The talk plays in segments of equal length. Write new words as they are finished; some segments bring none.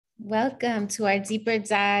Welcome to our deeper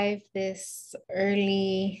dive this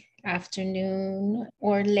early afternoon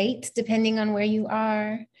or late, depending on where you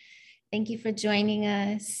are. Thank you for joining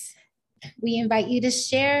us. We invite you to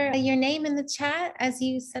share your name in the chat as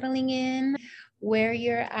you settling in, where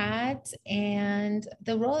you're at, and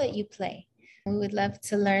the role that you play. We would love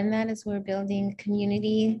to learn that as we're building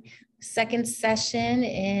community. Second session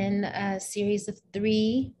in a series of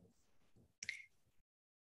 3.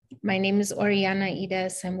 My name is Oriana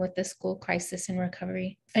Ides. I'm with the School Crisis and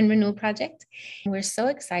Recovery and Renewal Project. We're so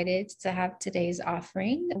excited to have today's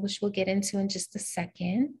offering, which we'll get into in just a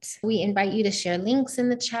second. We invite you to share links in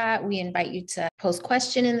the chat. We invite you to post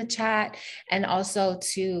question in the chat and also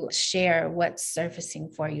to share what's surfacing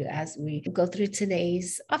for you as we go through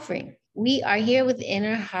today's offering. We are here with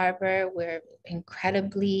Inner Harbor. We're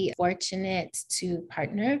incredibly fortunate to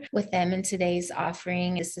partner with them in today's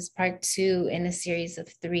offering. This is part 2 in a series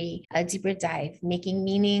of 3, a deeper dive, making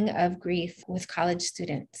meaning of grief with college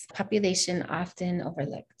students, population often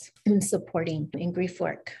overlooked, and supporting in grief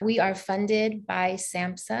work. We are funded by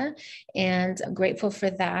SAMHSA and I'm grateful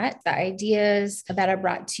for that. The ideas that are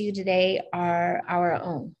brought to you today are our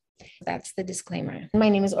own. That's the disclaimer. My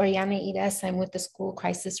name is Oriana Ides. I'm with the School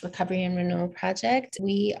Crisis Recovery and Renewal Project.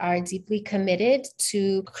 We are deeply committed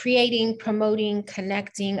to creating, promoting,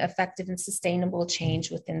 connecting effective and sustainable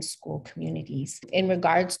change within school communities in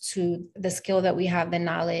regards to the skill that we have, the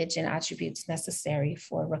knowledge and attributes necessary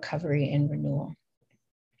for recovery and renewal.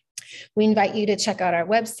 We invite you to check out our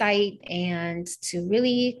website and to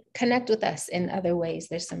really connect with us in other ways.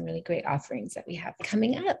 There's some really great offerings that we have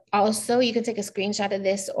coming up. Also, you can take a screenshot of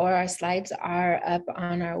this, or our slides are up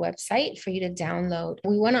on our website for you to download.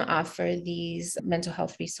 We want to offer these mental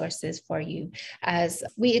health resources for you as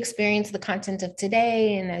we experience the content of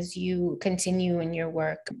today and as you continue in your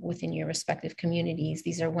work within your respective communities.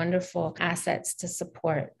 These are wonderful assets to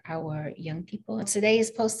support our young people. Today is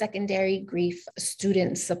post-secondary grief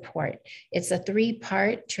student support. It's a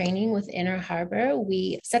 3-part training with Inner Harbor.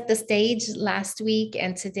 We set the stage last week,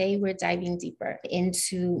 and today we're diving deeper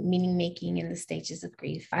into meaning making in the stages of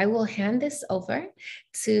grief. I will hand this over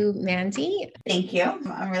to Mandy. Thank you.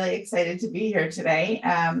 I'm really excited to be here today.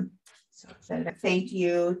 So excited. Thank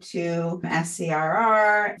you to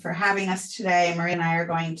SCRR for having us today. Marie and I are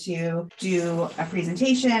going to do a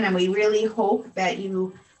presentation, and we really hope that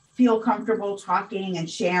you feel comfortable talking and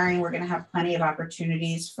sharing. We're going to have plenty of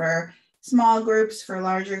opportunities for small groups, for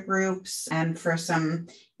larger groups, and for some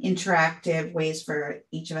interactive ways for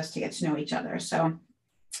each of us to get to know each other. So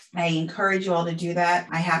I encourage you all to do that.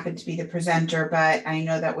 I happen to be the presenter, but I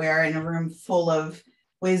know that we're in a room full of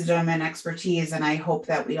wisdom and expertise, and I hope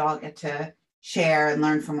that we all get to share and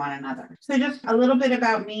learn from one another. So just a little bit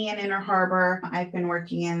about me and Inner Harbor. I've been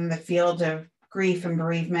working in the field of grief and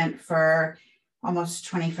bereavement for almost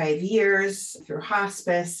 25 years through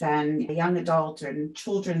hospice and young adult and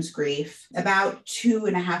children's grief. About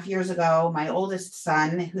 2.5 years ago, my oldest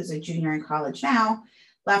son, who's a junior in college now,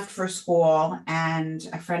 left for school, and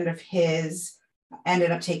a friend of his ended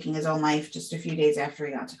up taking his own life just a few days after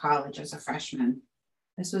he got to college as a freshman.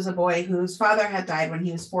 This was a boy whose father had died when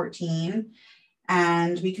he was 14.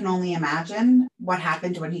 And we can only imagine what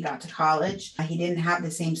happened when he got to college. He didn't have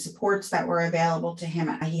the same supports that were available to him.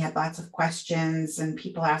 He had lots of questions and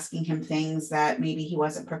people asking him things that maybe he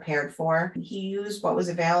wasn't prepared for. He used what was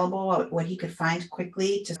available, what he could find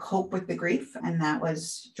quickly to cope with the grief, and that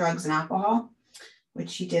was drugs and alcohol,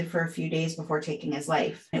 which he did for a few days before taking his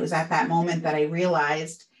life. It was at that moment that I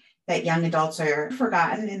realized that young adults are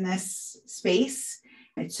forgotten in this space.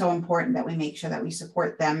 It's so important that we make sure that we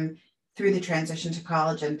support them through the transition to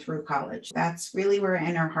college and through college. That's really where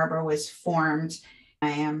Inner Harbor was formed. I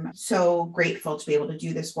am so grateful to be able to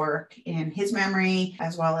do this work in his memory,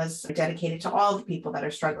 as well as dedicated to all the people that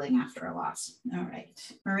are struggling after a loss. All right,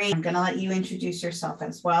 Marie, I'm going to let you introduce yourself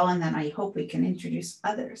as well, and then I hope we can introduce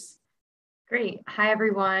others. Great. Hi,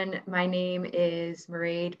 everyone. My name is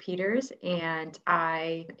Mairead Peters, and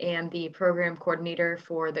I am the program coordinator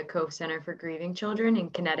for the Cove Center for Grieving Children in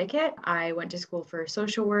Connecticut. I went to school for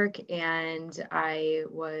social work, and I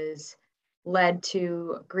was led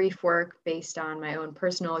to grief work based on my own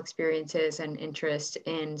personal experiences and interest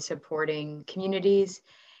in supporting communities.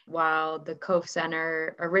 While the Cove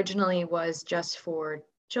Center originally was just for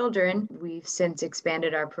children, we've since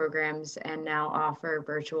expanded our programs and now offer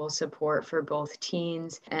virtual support for both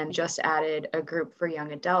teens, and just added a group for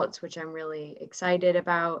young adults, which I'm really excited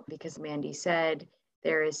about because Mandy said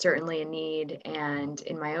there is certainly a need. And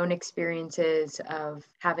in my own experiences of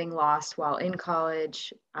having lost while in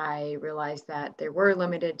college, I realized that there were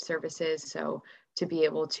limited services. So to be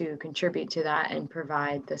able to contribute to that and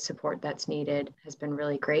provide the support that's needed has been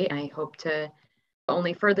really great. I hope to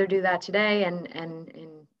only further do that today and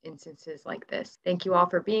in instances like this. Thank you all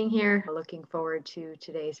for being here. Looking forward to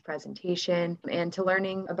today's presentation and to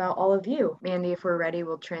learning about all of you. Mandy, if we're ready,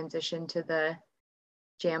 we'll transition to the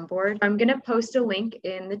Jamboard. I'm going to post a link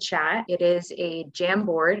in the chat. It is a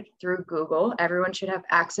Jamboard through Google. Everyone should have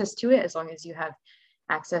access to it as long as you have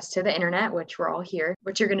access to the internet, which we're all here.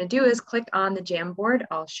 What you're going to do is click on the Jamboard.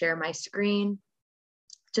 I'll share my screen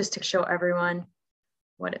just to show everyone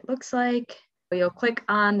what it looks like. You'll click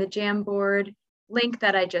on the Jamboard link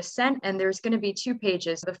that I just sent, and there's going to be 2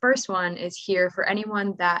 pages. The first one is here for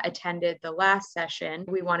anyone that attended the last session.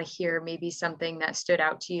 We want to hear maybe something that stood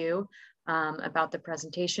out to you about the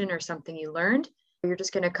presentation or something you learned. You're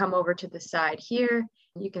just going to come over to the side here.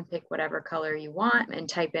 You can pick whatever color you want and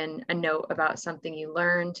type in a note about something you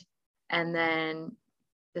learned. And then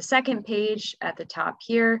the second page at the top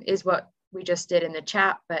here is what we just did in the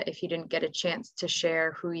chat, but if you didn't get a chance to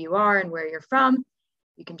share who you are and where you're from,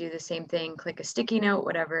 you can do the same thing. Click a sticky note,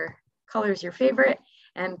 whatever color is your favorite,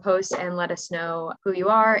 and post and let us know who you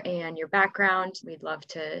are and your background. We'd love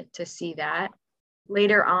to see that.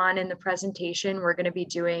 Later on in the presentation, we're going to be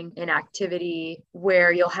doing an activity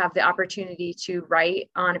where you'll have the opportunity to write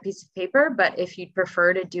on a piece of paper, but if you'd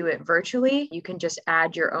prefer to do it virtually, you can just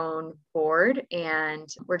add your own board, and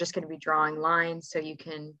we're just going to be drawing lines, so you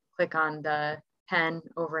can click on the pen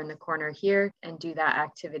over in the corner here and do that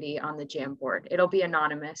activity on the Jamboard. It'll be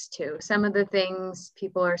anonymous too. Some of the things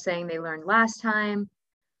people are saying they learned last time: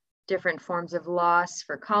 different forms of loss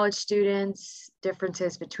for college students,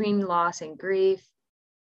 differences between loss and grief,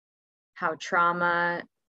 how trauma,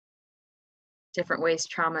 different ways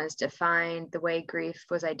trauma is defined, the way grief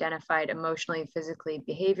was identified emotionally, physically,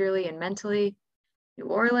 behaviorally, and mentally. New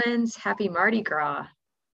Orleans, happy Mardi Gras.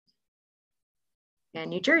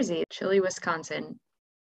 And New Jersey, chilly Wisconsin.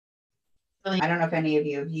 I don't know if any of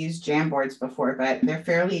you have used Jamboards before, but they're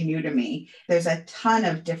fairly new to me. There's a ton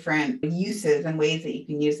of different uses and ways that you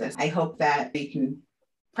can use this. I hope that you can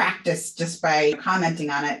practice just by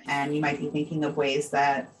commenting on it, and you might be thinking of ways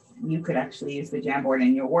that you could actually use the Jamboard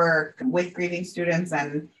in your work with grieving students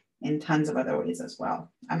and in tons of other ways as well.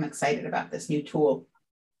 I'm excited about this new tool.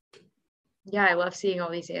 Yeah, I love seeing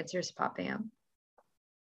all these answers popping up.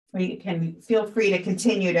 You can feel free to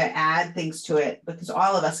continue to add things to it because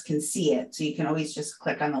all of us can see it. So you can always just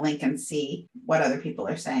click on the link and see what other people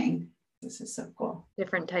are saying. This is so cool.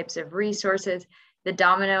 Different types of resources, the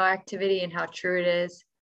domino activity and how true it is.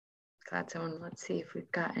 Got someone, let's see if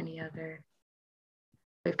we've got any other.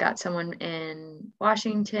 We've got someone in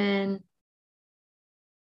Washington.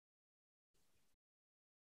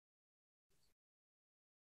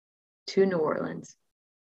 To New Orleans.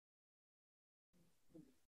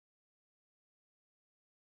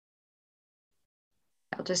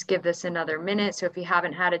 I'll just give this another minute. So if you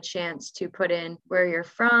haven't had a chance to put in where you're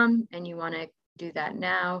from and you want to do that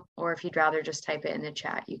now, or if you'd rather just type it in the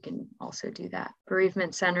chat, you can also do that.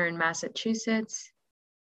 Bereavement Center in Massachusetts.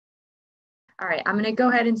 All right, I'm going to go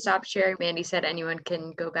ahead and stop sharing. Mandy said anyone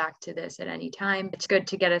can go back to this at any time. It's good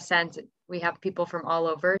to get a sense. We have people from all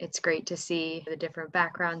over. It's great to see the different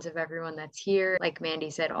backgrounds of everyone that's here. Like Mandy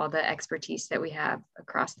said, all the expertise that we have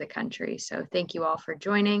across the country. So thank you all for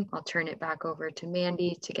joining. I'll turn it back over to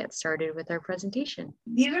Mandy to get started with our presentation.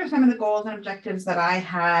 These are some of the goals and objectives that I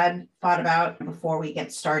had thought about before we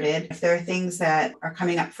get started. If there are things that are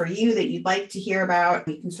coming up for you that you'd like to hear about,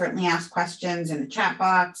 you can certainly ask questions in the chat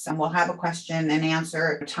box, and we'll have a question and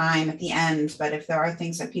answer time at the end. But if there are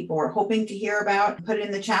things that people were hoping to hear about, put it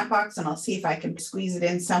in the chat box and I'll see if I can squeeze it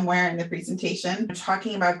in somewhere in the presentation.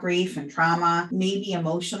 Talking about grief and trauma may be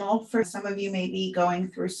emotional for some of you, may be going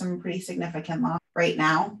through some pretty significant loss right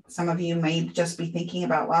now. Some of you may just be thinking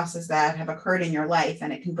about losses that have occurred in your life,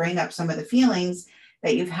 and it can bring up some of the feelings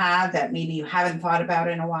that you've had that maybe you haven't thought about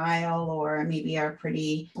in a while, or maybe are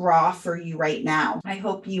pretty raw for you right now. I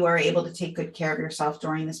hope you are able to take good care of yourself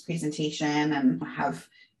during this presentation and have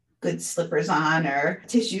good slippers on or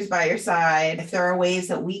tissues by your side. If there are ways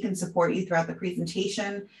that we can support you throughout the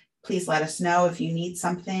presentation, please let us know if you need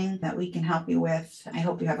something that we can help you with. I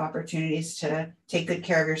hope you have opportunities to take good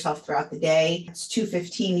care of yourself throughout the day. It's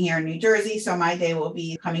 2:15 here in New Jersey, so my day will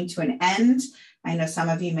be coming to an end. I know some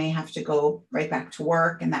of you may have to go right back to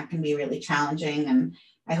work, and that can be really challenging. And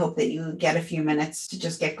I hope that you get a few minutes to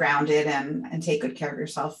just get grounded and take good care of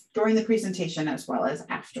yourself during the presentation as well as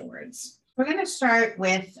afterwards. We're going to start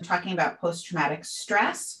with talking about post-traumatic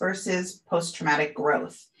stress versus post-traumatic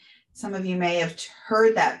growth. Some of you may have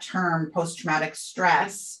heard that term post-traumatic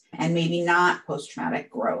stress and maybe not post-traumatic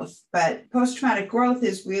growth, but post-traumatic growth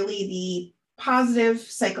is really the positive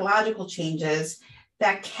psychological changes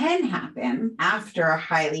that can happen after a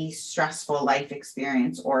highly stressful life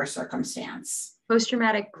experience or circumstance.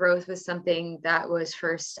 Post-traumatic growth was something that was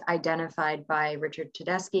first identified by Richard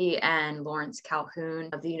Tedeschi and Lawrence Calhoun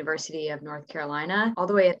of the University of North Carolina. All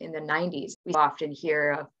the way in the 90s, we often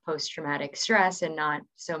hear of post-traumatic stress and not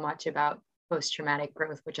so much about post-traumatic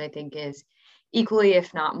growth, which I think is equally,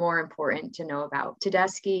 if not more important to know about.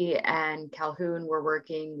 Tedeschi and Calhoun were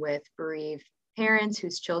working with bereaved parents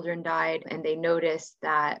whose children died, and they noticed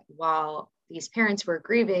that while these parents were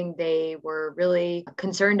grieving, they were really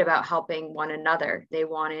concerned about helping one another. They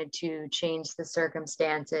wanted to change the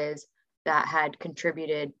circumstances that had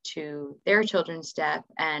contributed to their children's death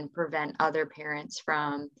and prevent other parents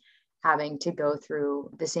from having to go through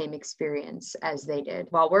the same experience as they did.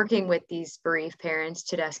 While working with these bereaved parents,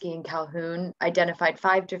 Tedeschi and Calhoun identified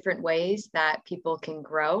 5 different ways that people can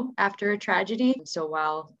grow after a tragedy. So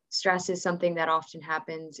while stress is something that often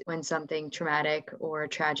happens when something traumatic or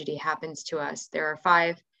tragedy happens to us, there are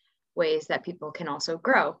 5 ways that people can also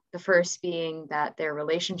grow. The first being that their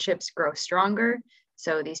relationships grow stronger.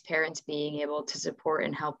 So these parents being able to support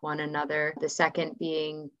and help one another. The second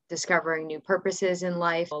being discovering new purposes in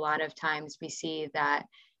life. A lot of times we see that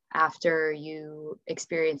after you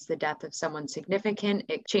experience the death of someone significant,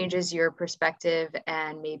 it changes your perspective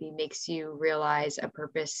and maybe makes you realize a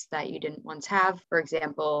purpose that you didn't once have. For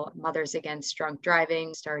example, Mothers Against Drunk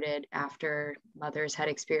Driving started after mothers had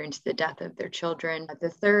experienced the death of their children. The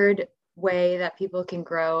third way that people can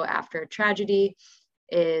grow after a tragedy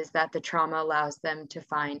is that the trauma allows them to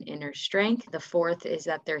find inner strength. The fourth is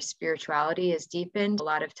that their spirituality is deepened. A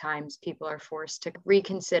lot of times people are forced to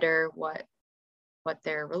reconsider what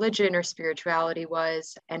their religion or spirituality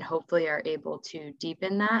was, and hopefully are able to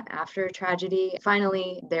deepen that after a tragedy.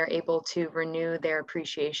 Finally, they're able to renew their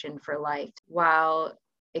appreciation for life. While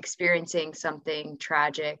experiencing something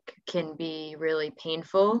tragic can be really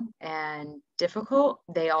painful and difficult,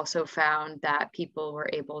 they also found that people were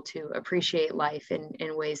able to appreciate life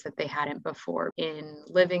in ways that they hadn't before. In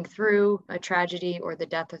living through a tragedy or the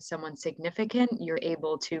death of someone significant, you're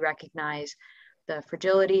able to recognize the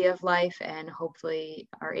fragility of life and hopefully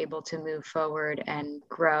are able to move forward and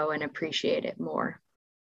grow and appreciate it more.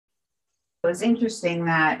 It was interesting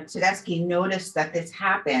that Tedeschi noticed that this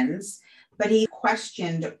happens, but he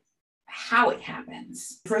questioned how it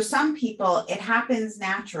happens. For some people, it happens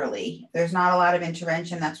naturally. There's not a lot of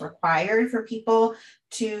intervention that's required for people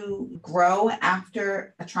to grow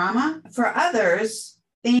after a trauma. For others,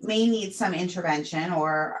 they may need some intervention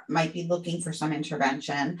or might be looking for some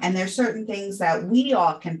intervention. And there's certain things that we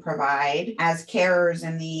all can provide as carers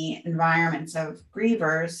in the environments of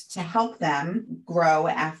grievers to help them grow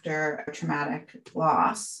after a traumatic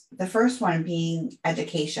loss. The first one being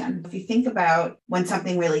education. If you think about when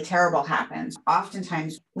something really terrible happens,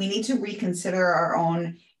 oftentimes we need to reconsider our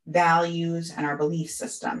own values and our belief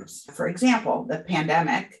systems. For example, the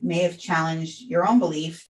pandemic may have challenged your own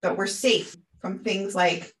belief that we're safe from things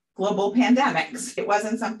like global pandemics. It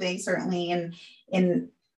wasn't something certainly in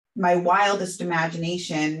my wildest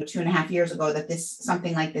imagination 2.5 years ago that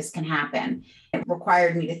something like this can happen. It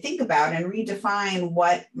required me to think about and redefine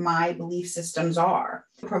what my belief systems are,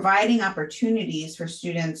 providing opportunities for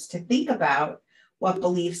students to think about what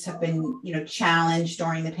beliefs have been, challenged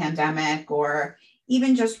during the pandemic, or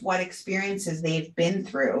even just what experiences they've been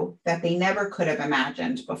through that they never could have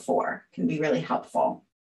imagined before can be really helpful.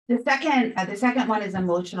 The second one is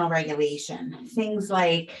emotional regulation. Things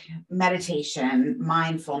like meditation,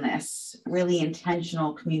 mindfulness, really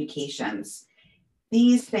intentional communications.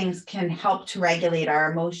 These things can help to regulate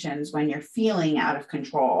our emotions when you're feeling out of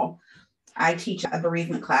control. I teach a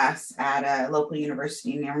bereavement class at a local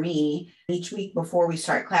university near me. Each week before we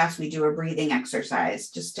start class, we do a breathing exercise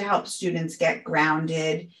just to help students get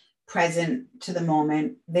grounded, present to the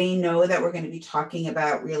moment. They know that we're going to be talking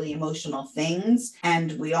about really emotional things,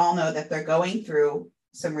 and we all know that they're going through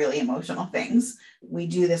some really emotional things. We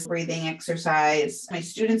do this breathing exercise my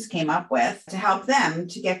students came up with to help them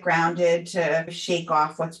to get grounded, to shake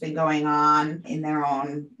off what's been going on in their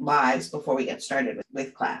own lives before we get started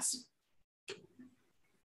with class.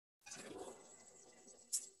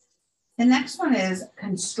 The next one is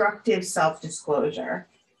constructive self-disclosure,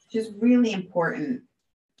 which is really important.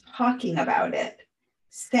 Talking about it,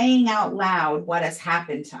 saying out loud what has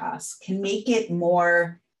happened to us can make it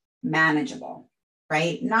more manageable,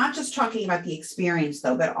 right? Not just talking about the experience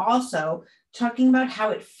though, but also talking about how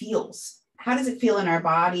it feels. How does it feel in our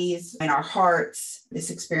bodies, in our hearts, this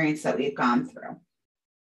experience that we've gone through?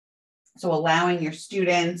 So allowing your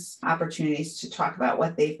students opportunities to talk about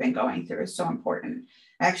what they've been going through is so important.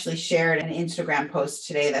 I actually shared an Instagram post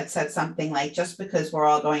today that said something like, just because we're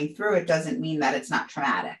all going through it doesn't mean that it's not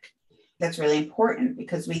traumatic. That's really important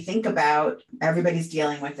because we think about everybody's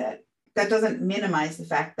dealing with it. That doesn't minimize the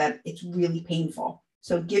fact that it's really painful.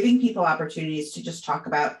 So giving people opportunities to just talk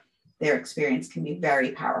about their experience can be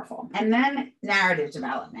very powerful. And then narrative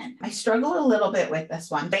development. I struggle a little bit with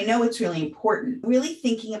this one, but I know it's really important. Really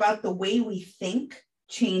thinking about the way we think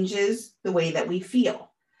changes the way that we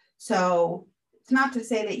feel. So it's not to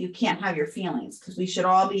say that you can't have your feelings, because we should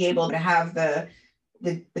all be able to have the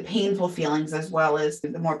painful feelings as well as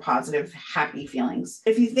the more positive, happy feelings.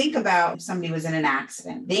 If you think about if somebody was in an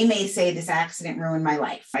accident, they may say, this accident ruined my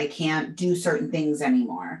life. I can't do certain things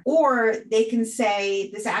anymore. Or they can say,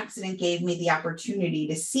 this accident gave me the opportunity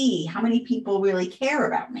to see how many people really care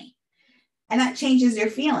about me. And that changes your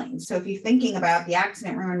feelings. So if you're thinking about the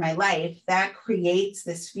accident ruined my life, that creates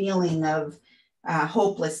this feeling of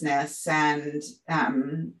hopelessness and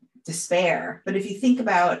despair. But if you think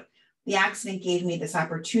about the accident gave me this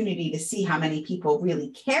opportunity to see how many people really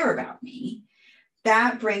care about me,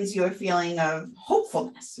 that brings you a feeling of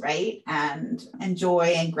hopefulness, right? And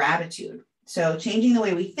joy and gratitude. So changing the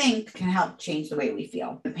way we think can help change the way we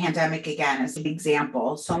feel. The pandemic, again, is an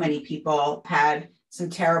example. So many people had some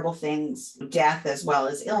terrible things, death as well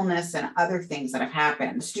as illness and other things that have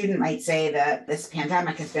happened. A student might say that this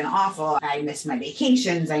pandemic has been awful. I miss my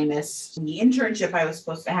vacations. I miss the internship I was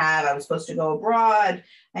supposed to have. I was supposed to go abroad.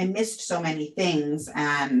 I missed so many things,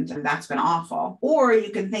 and that's been awful. Or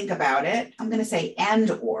you can think about it, I'm going to say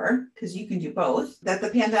or, because you can do both, that the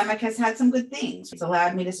pandemic has had some good things. It's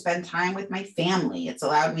allowed me to spend time with my family. It's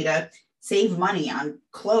allowed me to save money on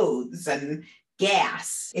clothes and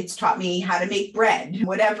gas. It's taught me how to make bread,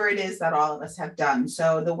 whatever it is that all of us have done.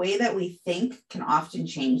 So the way that we think can often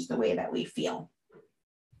change the way that we feel.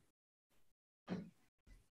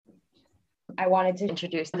 I wanted to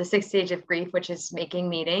introduce the 6th stage of grief, which is making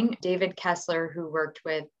meaning. David Kessler, who worked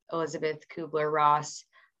with Elizabeth Kubler-Ross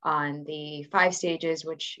on the 5 stages,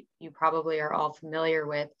 which you probably are all familiar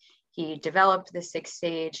with, he developed the 6th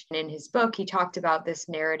stage. And in his book, he talked about this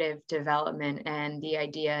narrative development and the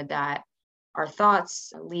idea that our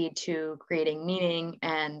thoughts lead to creating meaning,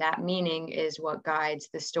 and that meaning is what guides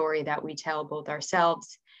the story that we tell both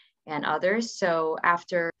ourselves and others. So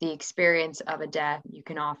after the experience of a death, you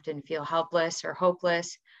can often feel helpless or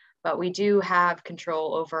hopeless, but we do have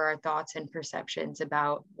control over our thoughts and perceptions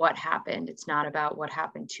about what happened. It's not about what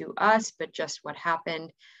happened to us, but just what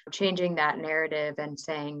happened. Changing that narrative and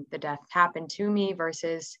saying the death happened to me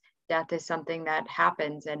versus death is something that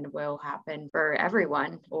happens and will happen for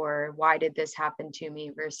everyone, or why did this happen to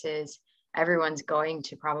me versus everyone's going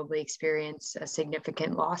to probably experience a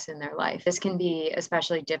significant loss in their life. This can be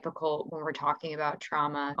especially difficult when we're talking about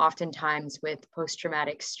trauma. Oftentimes with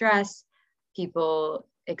post-traumatic stress, people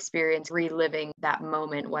experience reliving that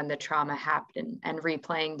moment when the trauma happened and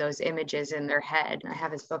replaying those images in their head. I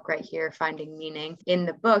have his book right here, Finding Meaning. In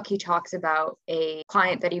the book, he talks about a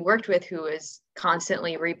client that he worked with who was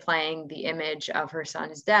constantly replaying the image of her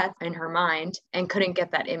son's death in her mind and couldn't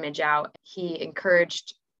get that image out. He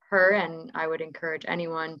encouraged her, and I would encourage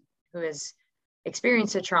anyone who has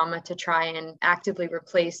experienced a trauma to try and actively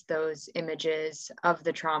replace those images of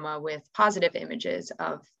the trauma with positive images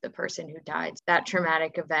of the person who died. That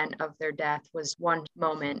traumatic event of their death was one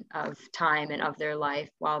moment of time and of their life,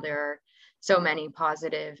 while there are so many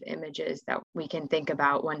positive images that we can think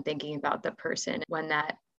about when thinking about the person. When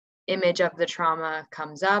that image of the trauma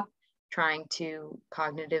comes up, trying to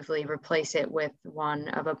cognitively replace it with one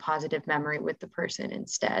of a positive memory with the person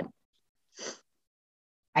instead.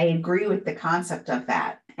 I agree with the concept of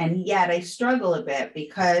that. And yet I struggle a bit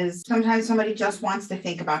because sometimes somebody just wants to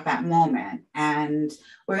think about that moment. And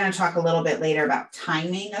we're going to talk a little bit later about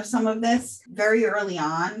timing of some of this. Very early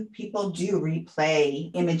on, people do replay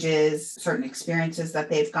images, certain experiences that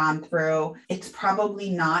they've gone through. It's probably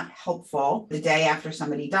not helpful the day after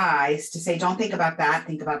somebody dies to say, don't think about that,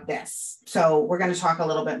 think about this. So we're going to talk a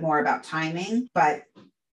little bit more about timing, but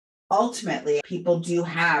ultimately people do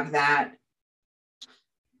have that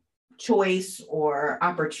choice or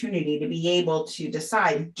opportunity to be able to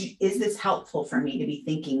decide, is this helpful for me to be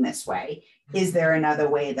thinking this way? Is there another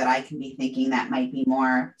way that I can be thinking that might be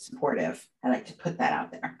more supportive? I like to put that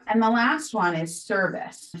out there. And the last one is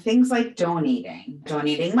service. Things like donating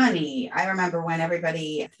money. I remember when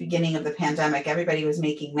everybody, at the beginning of the pandemic, everybody was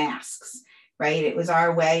making masks, right? It was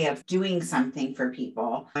our way of doing something for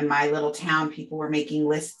people. In my little town, people were making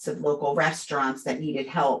lists of local restaurants that needed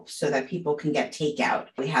help so that people can get takeout.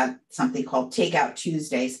 We had something called Takeout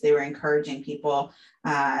Tuesday. So they were encouraging people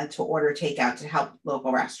to order takeout to help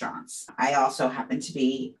local restaurants. I also happened to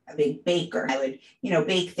be a big baker. I would,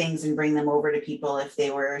 bake things and bring them over to people if they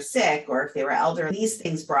were sick or if they were elderly. These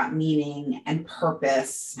things brought meaning and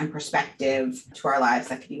purpose and perspective to our lives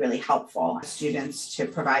that could be really helpful. Students to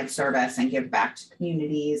provide service and give back to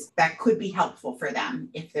communities that could be helpful for them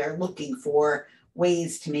if they're looking for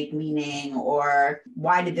ways to make meaning, or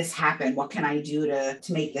why did this happen? What can I do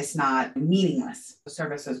to make this not meaningless?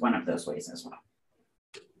 Service is one of those ways as well.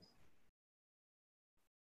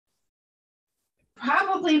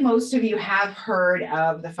 Probably most of you have heard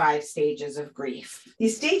of the 5 stages of grief.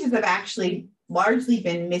 These stages have actually largely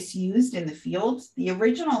been misused in the field. The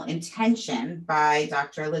original intention by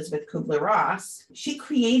Dr. Elizabeth Kubler-Ross, she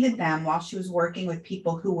created them while she was working with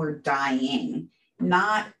people who were dying,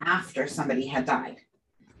 not after somebody had died.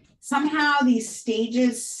 Somehow these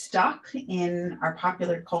stages stuck in our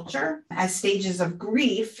popular culture as stages of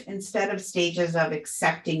grief instead of stages of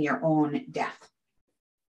accepting your own death.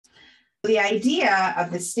 The idea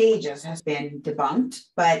of the stages has been debunked,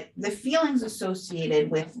 but the feelings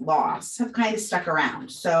associated with loss have kind of stuck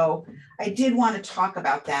around. So I did want to talk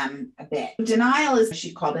about them a bit. Denial is,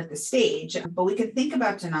 she called it, the stage, but we can think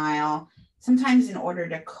about denial sometimes in order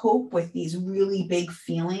to cope with these really big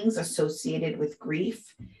feelings associated with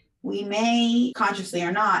grief. We may, consciously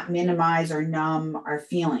or not, minimize or numb our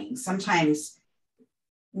feelings. Sometimes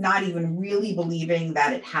not even really believing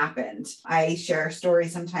that it happened. I share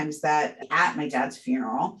stories sometimes that at my dad's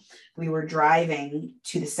funeral, we were driving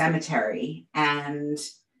to the cemetery and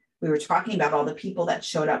we were talking about all the people that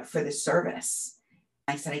showed up for the service.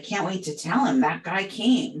 I said, I can't wait to tell him that guy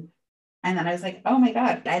came. And then I was like, oh my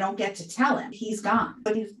God, I don't get to tell him. He's gone.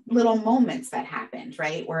 But these little moments that happened,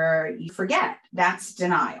 right, where you forget, that's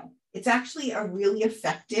denial. It's actually a really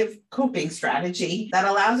effective coping strategy that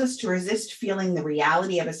allows us to resist feeling the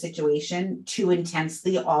reality of a situation too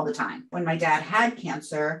intensely all the time. When my dad had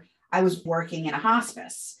cancer, I was working in a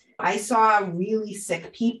hospice. I saw really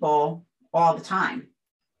sick people all the time,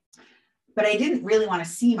 but I didn't really want to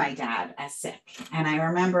see my dad as sick. And I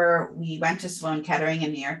remember we went to Sloan Kettering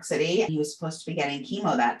in New York City, and he was supposed to be getting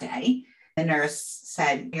chemo that day. The nurse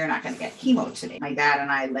said, you're not going to get chemo today. My dad and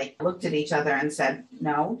I looked at each other and said,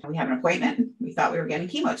 no, we have an appointment. We thought we were getting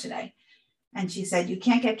chemo today. And she said, you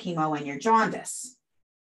can't get chemo when you're jaundice.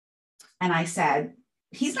 And I said,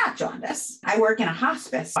 he's not jaundice. I work in a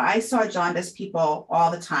hospice. I saw jaundice people all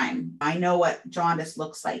the time. I know what jaundice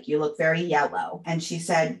looks like. You look very yellow. And she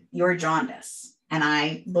said, you're jaundice. And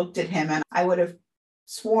I looked at him and I would have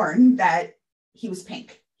sworn that he was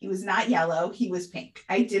pink. He was not yellow, he was pink.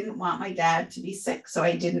 I didn't want my dad to be sick, so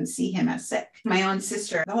I didn't see him as sick. My own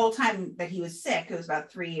sister, the whole time that he was sick, it was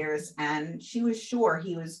about 3 years, and she was sure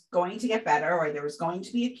he was going to get better or there was going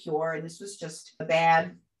to be a cure, and this was just a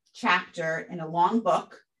bad chapter in a long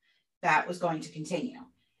book that was going to continue.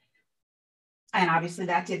 And obviously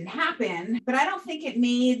that didn't happen, but I don't think it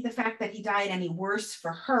made the fact that he died any worse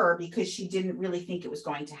for her because she didn't really think it was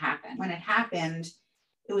going to happen. When it happened,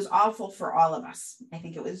 it was awful for all of us. I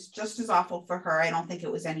think it was just as awful for her. I don't think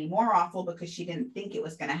it was any more awful because she didn't think it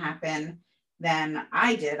was going to happen than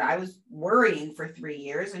I did. I was worrying for 3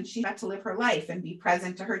 years and she got to live her life and be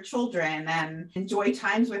present to her children and enjoy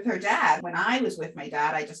times with her dad. When I was with my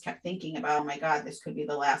dad, I just kept thinking about, oh my God, this could be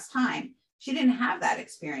the last time. She didn't have that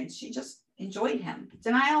experience. She just enjoyed him.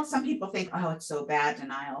 Denial, some people think, oh, it's so bad,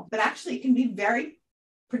 denial, but actually it can be very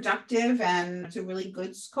productive and it's a really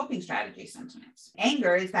good coping strategy sometimes.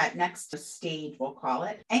 Anger is that next stage, we'll call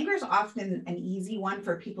it. Anger is often an easy one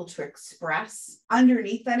for people to express.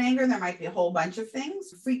 Underneath that anger, there might be a whole bunch of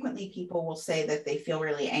things. Frequently, people will say that they feel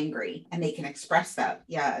really angry and they can express that.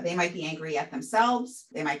 Yeah, they might be angry at themselves.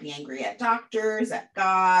 They might be angry at doctors, at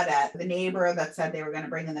God, at the neighbor that said they were going to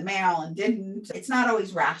bring in the mail and didn't. It's not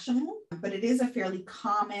always rational, but it is a fairly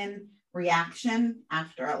common reaction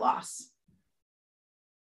after a loss.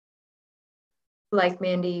 Like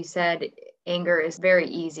Mandy said, anger is very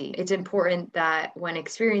easy. It's important that when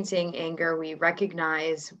experiencing anger, we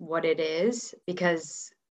recognize what it is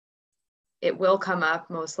because it will come up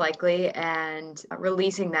most likely, and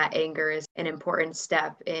releasing that anger is an important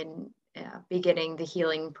step in beginning the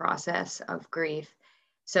healing process of grief.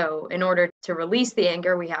 So in order to release the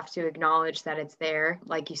anger, we have to acknowledge that it's there.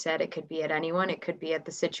 Like you said, it could be at anyone. It could be at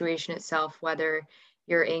the situation itself, whether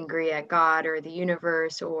you're angry at God or the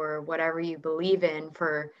universe or whatever you believe in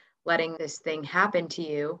for letting this thing happen to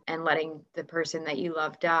you and letting the person that you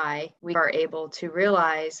love die. We are able to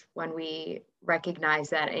realize when we recognize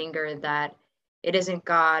that anger, that it isn't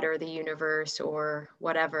God or the universe or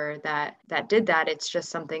whatever that did that. It's just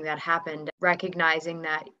something that happened. Recognizing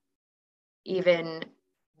that even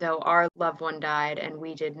though our loved one died and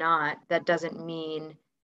we did not, that doesn't mean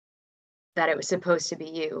that it was supposed to be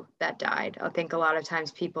you that died. I think a lot of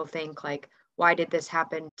times people think like, why did this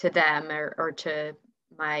happen to them or to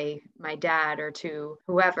my dad or to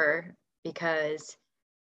whoever? Because,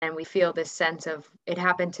 and we feel this sense of it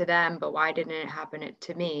happened to them, but why didn't it happen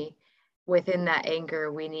to me? Within that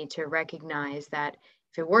anger, we need to recognize that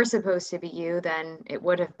if it were supposed to be you, then it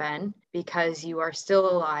would have been, because you are still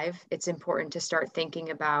alive. It's important to start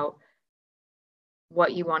thinking about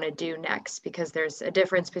what you want to do next, because there's a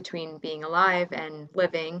difference between being alive and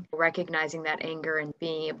living, recognizing that anger and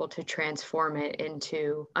being able to transform it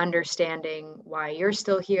into understanding why you're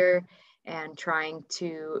still here and trying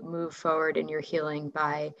to move forward in your healing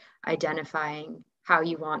by identifying how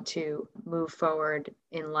you want to move forward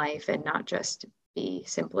in life and not just be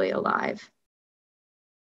simply alive.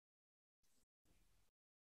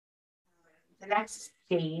 The next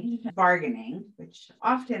stage, bargaining, which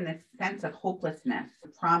often the sense of hopelessness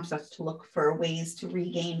prompts us to look for ways to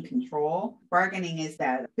regain control. Bargaining is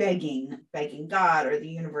that begging God or the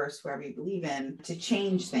universe, whoever you believe in, to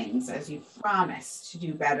change things as you promise to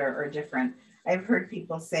do better or different. I've heard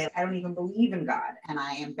people say, I don't even believe in God, and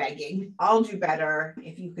I am begging. I'll do better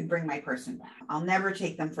if you could bring my person back. I'll never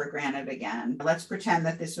take them for granted again. Let's pretend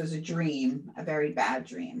that this was a dream, a very bad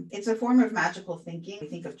dream. It's a form of magical thinking. We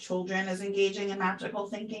think of children as engaging in magical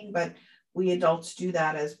thinking, but we adults do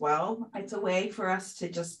that as well. It's a way for us to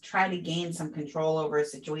just try to gain some control over a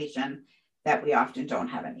situation that we often don't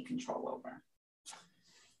have any control over.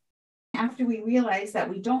 After we realize that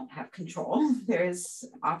we don't have control, there's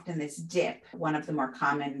often this dip, one of the more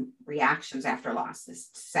common reactions after loss, this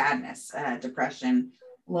sadness, depression,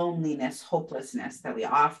 loneliness, hopelessness that we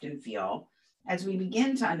often feel as we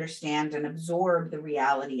begin to understand and absorb the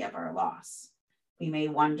reality of our loss. We may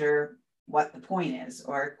wonder what the point is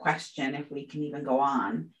or question if we can even go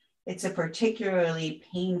on. It's a particularly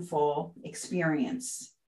painful experience,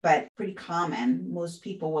 but pretty common. Most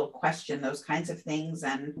people will question those kinds of things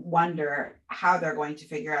and wonder how they're going to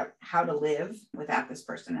figure out how to live without this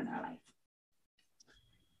person in their life.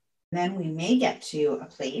 Then we may get to a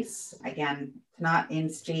place, again, not in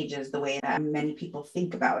stages the way that many people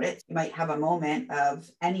think about it. You might have a moment of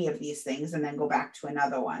any of these things and then go back to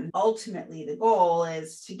another one. Ultimately, the goal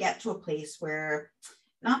is to get to a place where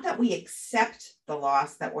not that we accept the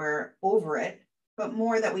loss, that we're over it, but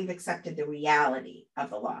more that we've accepted the reality of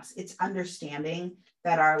the loss. It's understanding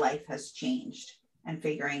that our life has changed and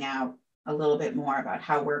figuring out a little bit more about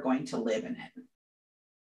how we're going to live in it.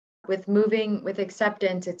 With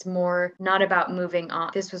acceptance, it's more not about moving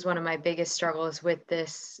on. This was one of my biggest struggles with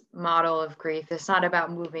this model of grief. It's not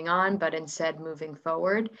about moving on, but instead moving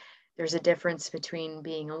forward. There's a difference between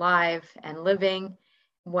being alive and living.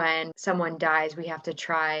 When someone dies, we have to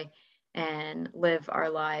try and live our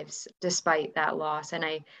lives despite that loss. And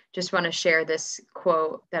I just want to share this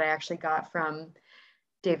quote that I actually got from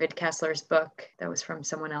David Kessler's book. That was from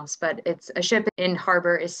someone else, but it's, a ship in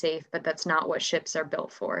harbor is safe, but that's not what ships are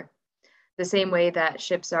built for. The same way that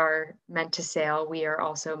ships are meant to sail, we are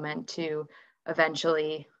also meant to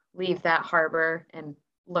eventually leave that harbor and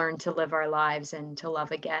learn to live our lives and to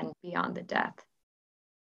love again beyond the death.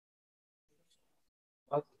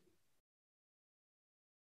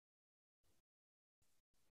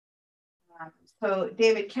 So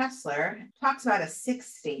David Kessler talks about a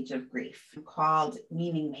sixth stage of grief called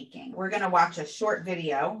meaning making. We're going to watch a short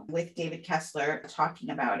video with David Kessler talking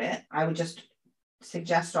about it. I would just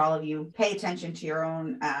suggest all of you pay attention to your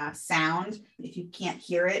own sound. If you can't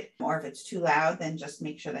hear it or if it's too loud, then just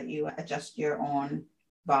make sure that you adjust your own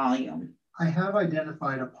volume. I have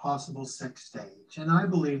identified a possible sixth stage, and I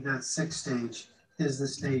believe that sixth stage is the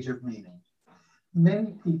stage of meaning.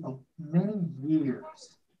 Many people, many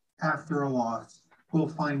years after a loss, will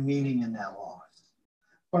find meaning in that loss.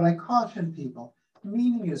 But I caution people,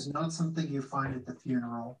 meaning is not something you find at the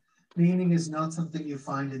funeral. Meaning is not something you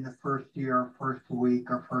find in the first year, first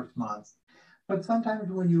week, or first month. But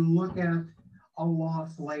sometimes when you look at a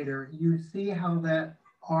loss later, you see how that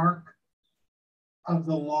arc of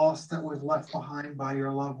the loss that was left behind by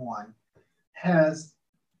your loved one has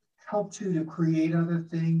helped you to create other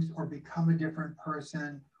things or become a different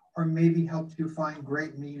person, or maybe helped you find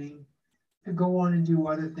great meaning to go on and do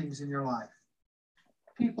other things in your life.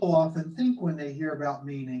 People often think when they hear about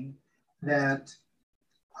meaning that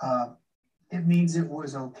it means it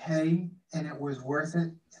was okay and it was worth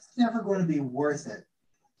it. It's never going to be worth it.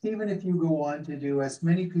 Even if you go on to do, as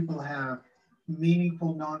many people have,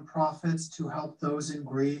 meaningful nonprofits to help those in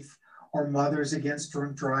grief, or mothers against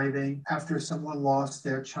drunk driving after someone lost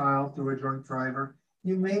their child through a drunk driver.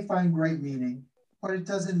 You may find great meaning, but it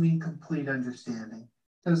doesn't mean complete understanding.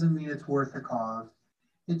 It doesn't mean it's worth the cause.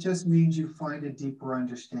 It just means you find a deeper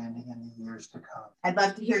understanding in the years to come. I'd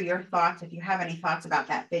love to hear your thoughts. If you have any thoughts about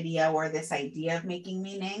that video or this idea of making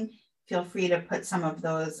meaning, feel free to put some of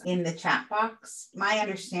those in the chat box. My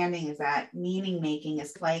understanding is that meaning making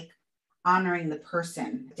is like honoring the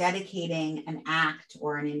person, dedicating an act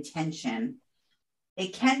or an intention.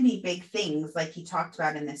 It can be big things like he talked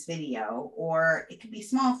about in this video, or it could be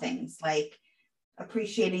small things like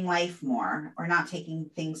appreciating life more or not taking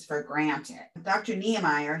things for granted. Dr.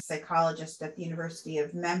 Niemeyer, psychologist at the University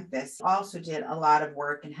of Memphis, also did a lot of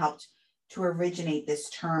work and helped to originate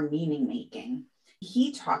this term meaning making.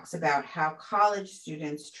 He talks about how college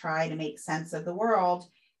students try to make sense of the world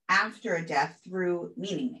after a death through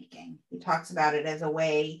meaning making. He talks about it as a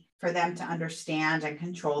way for them to understand and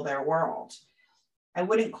control their world. I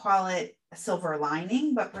wouldn't call it a silver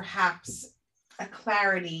lining, but perhaps a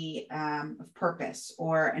clarity of purpose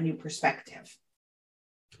or a new perspective.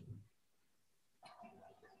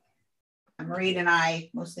 Marie and I,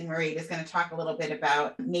 mostly Marie, is going to talk a little bit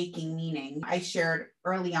about making meaning. I shared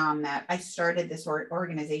early on that I started this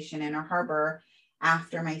organization in Ann Arbor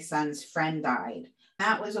after my son's friend died.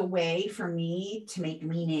 That was a way for me to make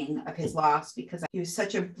meaning of his loss because he was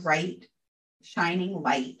such a bright, shining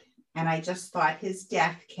light. And I just thought his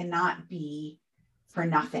death cannot be for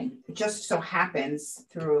nothing. It just so happens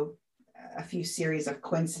through a few series of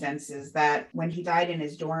coincidences that when he died in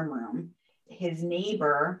his dorm room, his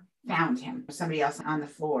neighbor found him, somebody else on the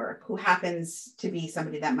floor, who happens to be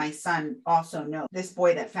somebody that my son also knows. This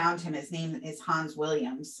boy that found him, his name is Hans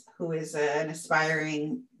Williams, who is an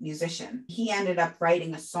aspiring musician. He ended up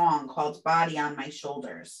writing a song called Body on My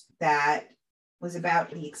Shoulders that was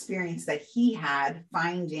about the experience that he had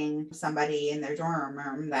finding somebody in their dorm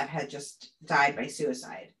room that had just died by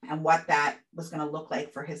suicide and what that was going to look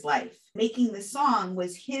like for his life. Making the song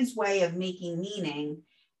was his way of making meaning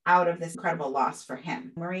out of this incredible loss for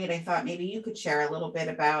him. Maria, I thought maybe you could share a little bit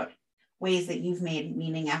about ways that you've made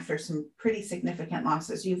meaning after some pretty significant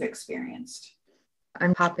losses you've experienced.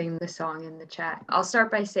 I'm popping the song in the chat. I'll start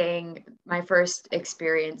by saying my first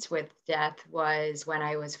experience with death was when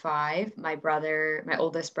I was 5. My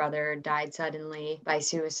oldest brother, died suddenly by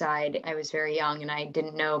suicide. I was very young and I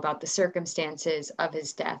didn't know about the circumstances of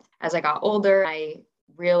his death. As I got older, I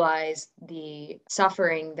realized the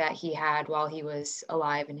suffering that he had while he was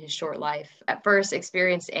alive in his short life. At first,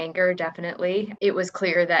 experienced anger, definitely. It was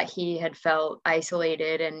clear that he had felt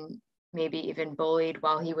isolated and maybe even bullied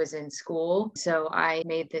while he was in school. So I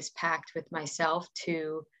made this pact with myself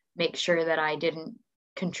to make sure that I didn't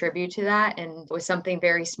contribute to that. And it was something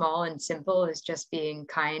very small and simple, as just being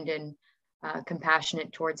kind and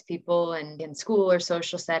compassionate towards people. And in school or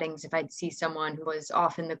social settings, if I'd see someone who was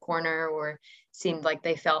off in the corner or seemed like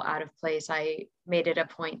they felt out of place, I made it a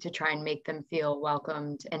point to try and make them feel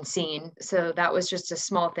welcomed and seen. So that was just a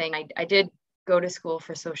small thing. I did go to school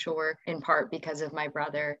for social work in part because of my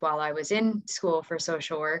brother. While I was in school for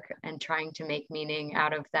social work and trying to make meaning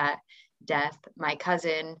out of that death, my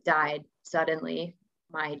cousin died suddenly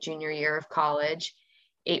my junior year of college.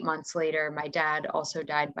 8 months later, my dad also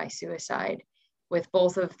died by suicide. With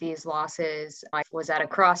both of these losses, I was at a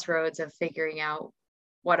crossroads of figuring out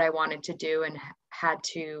what I wanted to do and had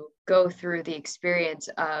to go through the experience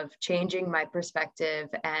of changing my perspective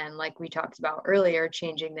and, like we talked about earlier,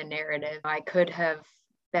 changing the narrative. I could have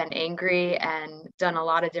been angry and done a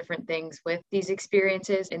lot of different things with these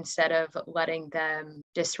experiences. Instead of letting them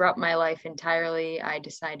disrupt my life entirely, I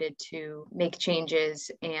decided to make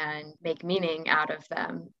changes and make meaning out of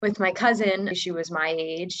them. With my cousin, she was my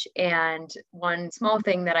age, and one small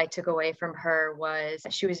thing that I took away from her was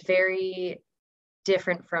she was very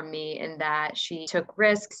different from me in that she took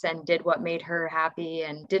risks and did what made her happy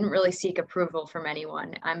and didn't really seek approval from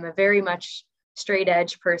anyone. I'm a very much straight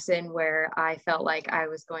edge person where I felt like I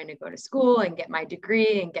was going to go to school and get my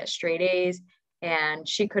degree and get straight A's, and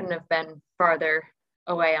she couldn't have been farther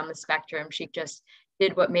away on the spectrum. She just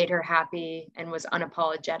did what made her happy and was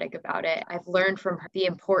unapologetic about it. I've learned from her the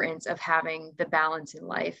importance of having the balance in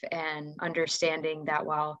life and understanding that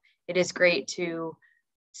while it is great to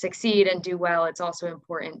succeed and do well, it's also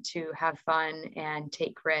important to have fun and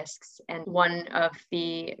take risks. And one of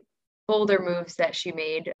the bolder moves that she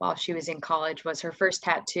made while she was in college was her first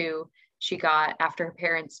tattoo she got after her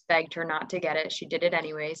parents begged her not to get it. She did it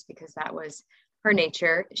anyways because that was her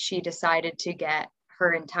nature. She decided to get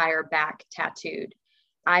her entire back tattooed.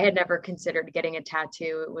 I had never considered getting a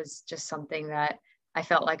tattoo. It was just something that I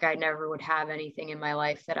felt like I never would have anything in my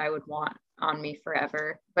life that I would want on me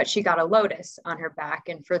forever. But she got a lotus on her back.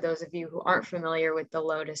 And for those of you who aren't familiar with the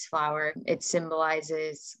lotus flower, it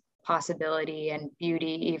symbolizes possibility and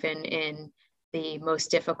beauty, even in the most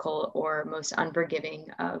difficult or most unforgiving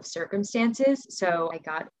of circumstances. So I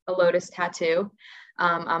got a lotus tattoo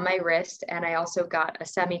on my wrist, and I also got a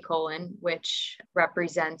semicolon, which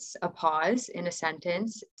represents a pause in a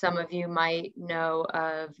sentence. Some of you might know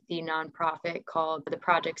of the nonprofit called the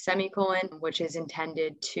Project Semicolon, which is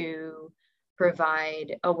intended to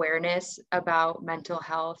provide awareness about mental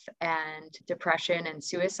health and depression and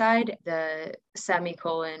suicide. The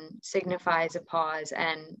semicolon signifies a pause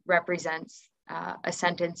and represents a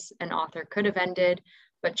sentence an author could have ended,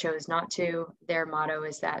 but chose not to. Their motto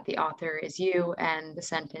is that the author is you and the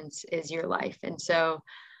sentence is your life. And so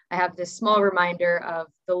I have this small reminder of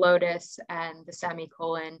the lotus and the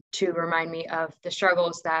semicolon to remind me of the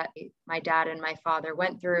struggles that my dad and my father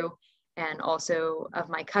went through, and also of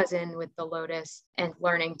my cousin with the lotus, and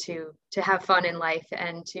learning to have fun in life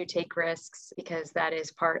and to take risks, because that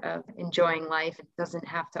is part of enjoying life. It doesn't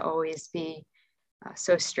have to always be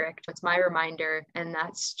so strict. It's my reminder, and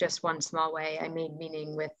that's just one small way I made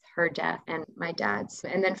meaning with her death and my dad's.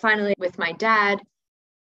 And then finally, with my dad,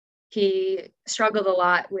 he struggled a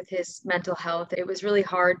lot with his mental health. It was really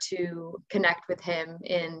hard to connect with him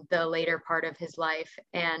in the later part of his life.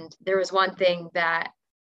 And there was one thing that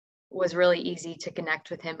was really easy to connect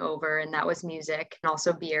with him over, and that was music and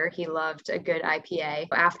also beer. He loved a good IPA.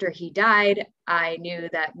 After he died, I knew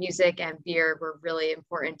that music and beer were really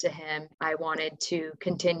important to him. I wanted to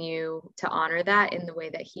continue to honor that in the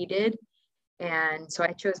way that he did. And so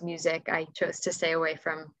I chose music. I chose to stay away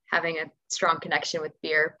from having a strong connection with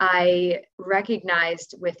beer. I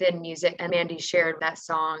recognized within music, and Mandy shared that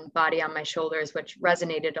song, Body on My Shoulders, which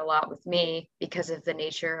resonated a lot with me because of the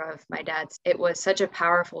nature of my dad's. It was such a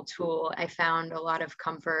powerful tool. I found a lot of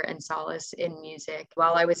comfort and solace in music.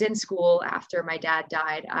 While I was in school after my dad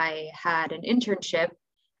died, I had an internship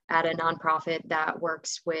at a nonprofit that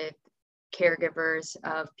works with caregivers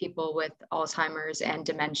of people with Alzheimer's and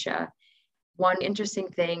dementia. One interesting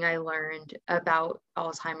thing I learned about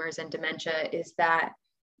Alzheimer's and dementia is that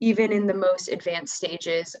even in the most advanced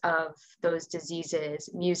stages of those diseases,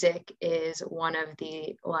 music is one of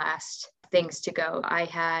the last things to go. I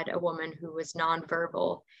had a woman who was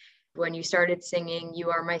nonverbal. When you started singing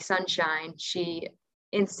 "You Are My Sunshine," she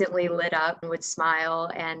instantly lit up and would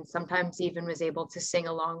smile, and sometimes even was able to sing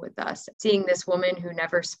along with us. Seeing this woman who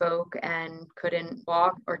never spoke and couldn't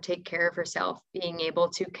walk or take care of herself, being able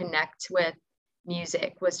to connect with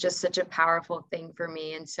music was just such a powerful thing for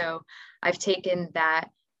me. And so I've taken that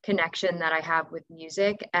connection that I have with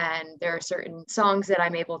music, and there are certain songs that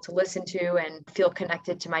I'm able to listen to and feel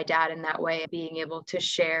connected to my dad in that way. Being able to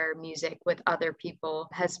share music with other people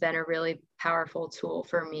has been a really powerful tool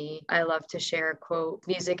for me. I love to share a quote,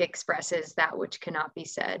 "Music expresses that which cannot be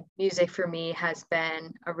said." Music for me has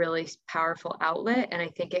been a really powerful outlet, and I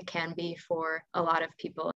think it can be for a lot of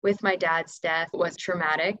people. With my dad's death, it was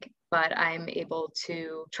traumatic, but I'm able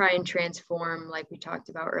to try and transform, like we talked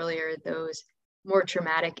about earlier, those more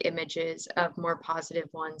traumatic images of more positive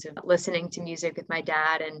ones, of listening to music with my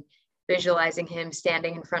dad and visualizing him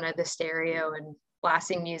standing in front of the stereo and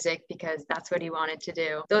blasting music because that's what he wanted to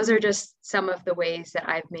do. Those are just some of the ways that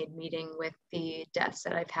I've made meaning with the deaths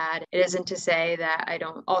that I've had. It isn't to say that I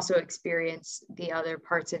don't also experience the other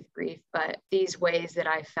parts of grief, but these ways that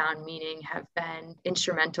I've found meaning have been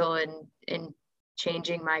instrumental in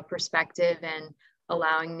changing my perspective and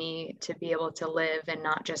allowing me to be able to live and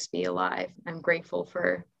not just be alive. I'm grateful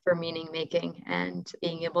for meaning making and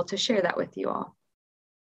being able to share that with you all.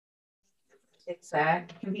 It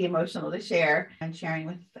can be emotional to share, and sharing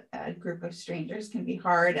with a group of strangers can be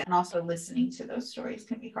hard, and also listening to those stories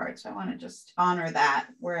can be hard. So I want to just honor that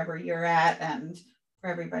wherever you're at and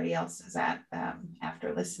where everybody else is at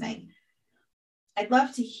after listening. I'd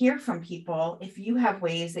love to hear from people. If you have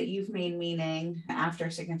ways that you've made meaning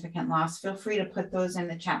after significant loss, feel free to put those in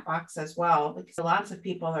the chat box as well, because lots of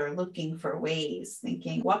people are looking for ways,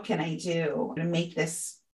 thinking, what can I do to make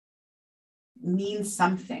this mean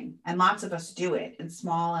something? And lots of us do it in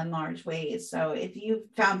small and large ways. So if you've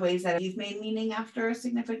found ways that you've made meaning after a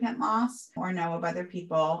significant loss, or know of other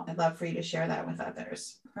people, I'd love for you to share that with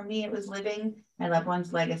others. For me, it was living my loved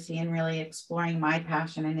one's legacy and really exploring my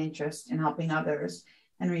passion and interest in helping others,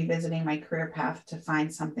 and revisiting my career path to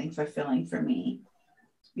find something fulfilling for me.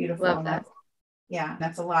 It's beautiful. Love that. Yeah,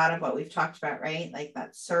 that's a lot of what we've talked about, right? Like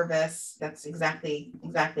that service. That's exactly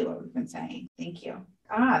what we've been saying. Thank you.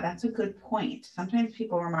 That's a good point. Sometimes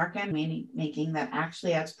people remark on making that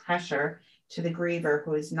actually adds pressure to the griever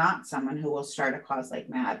who is not someone who will start a cause like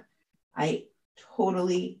MAD. I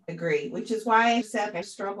totally agree, which is why I said I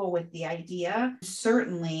struggle with the idea.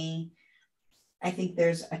 Certainly, I think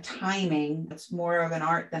there's a timing. It's more of an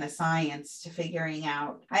art than a science to figuring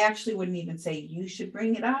out. I actually wouldn't even say you should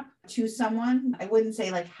bring it up to someone. I wouldn't say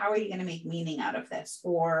like, how are you going to make meaning out of this?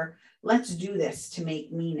 Or let's do this to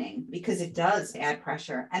make meaning, because it does add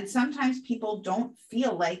pressure. And sometimes people don't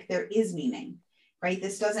feel like there is meaning, right?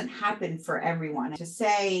 This doesn't happen for everyone. To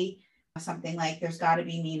say something like there's got to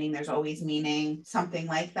be meaning, there's always meaning, something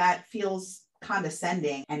like that feels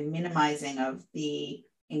condescending and minimizing of the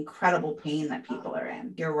incredible pain that people are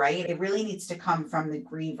in. You're right. It really needs to come from the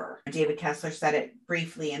griever. David Kessler said it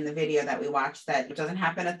briefly in the video that we watched, that it doesn't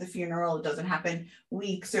happen at the funeral. It doesn't happen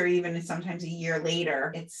weeks or even sometimes a year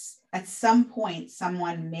later. It's at some point,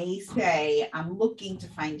 someone may say, I'm looking to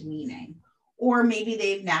find meaning, or maybe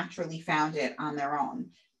they've naturally found it on their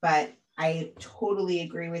own. But I totally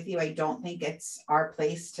agree with you. I don't think it's our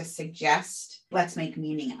place to suggest, let's make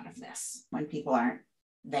meaning out of this when people aren't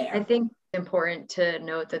there. I think it's important to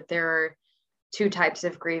note that there are two types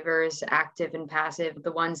of grievers, active and passive.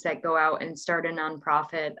 The ones that go out and start a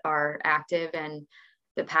nonprofit are active, and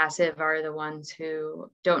the passive are the ones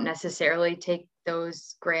who don't necessarily take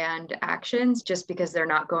those grand actions. Just because they're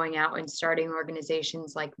not going out and starting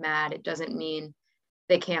organizations like MAD, it doesn't mean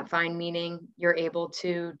they can't find meaning. You're able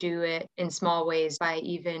to do it in small ways by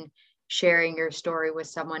even sharing your story with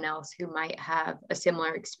someone else who might have a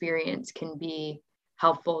similar experience can be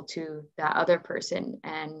helpful to that other person.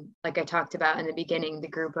 And like I talked about in the beginning, the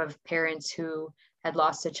group of parents who had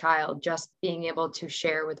lost a child, just being able to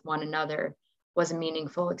share with one another was a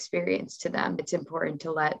meaningful experience to them. It's important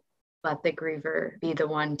to let the griever be the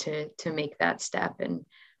one to make that step and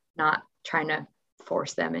not trying to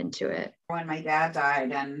force them into it. When my dad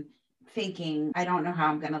died, and thinking, I don't know how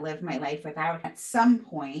I'm going to live my life without him. At some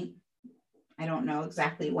point, I don't know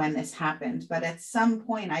exactly when this happened, but at some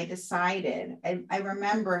point I decided, I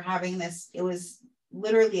remember having this, it was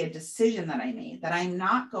literally a decision that I made, that I'm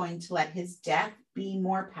not going to let his death be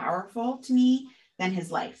more powerful to me than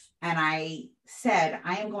his life. And I said,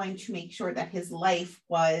 I am going to make sure that his life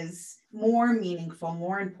was more meaningful,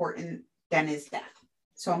 more important than his death.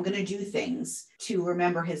 So I'm going to do things to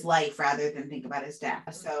remember his life rather than think about his death.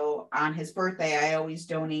 So on his birthday, I always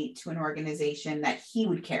donate to an organization that he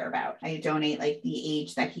would care about. I donate like the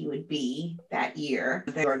age that he would be that year,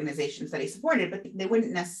 the organizations that he supported, but they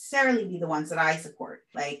wouldn't necessarily be the ones that I support,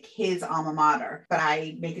 like his alma mater. But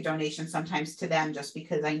I make a donation sometimes to them just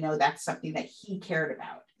because I know that's something that he cared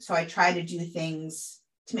about. So I try to do things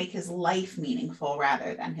to make his life meaningful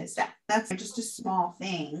rather than his death. That's just a small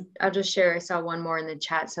thing. I'll just share, I saw one more in the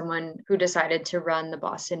chat, someone who decided to run the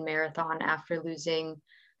Boston Marathon after losing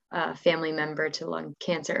a family member to lung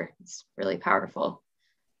cancer. It's really powerful.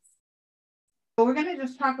 So we're going to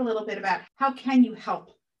just talk a little bit about how can you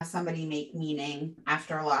help somebody make meaning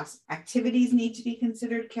after a loss. Activities need to be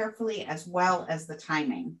considered carefully, as well as the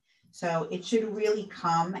timing. So it should really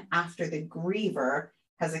come after the griever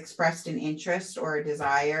has expressed an interest or a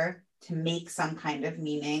desire to make some kind of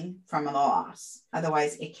meaning from a loss.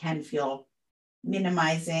 Otherwise, it can feel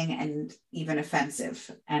minimizing and even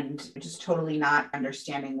offensive, and just totally not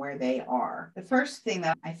understanding where they are. The first thing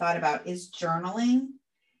that I thought about is journaling.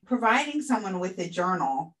 Providing someone with a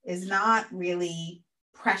journal is not really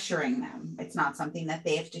pressuring them. It's not something that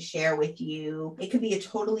they have to share with you. It could be a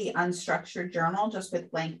totally unstructured journal just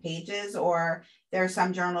with blank pages, or there are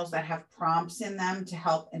some journals that have prompts in them to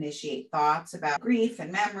help initiate thoughts about grief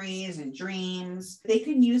and memories and dreams. They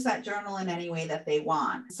can use that journal in any way that they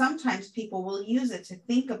want. Sometimes people will use it to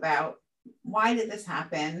think about, why did this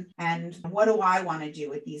happen? And what do I want to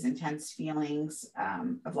do with these intense feelings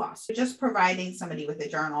of loss? Just providing somebody with a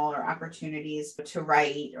journal or opportunities to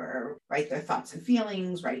write their thoughts and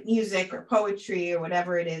feelings, write music or poetry or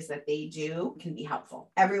whatever it is that they do can be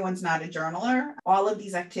helpful. Everyone's not a journaler. All of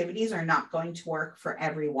these activities are not going to work for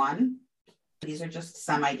everyone. These are just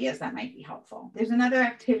some ideas that might be helpful. There's another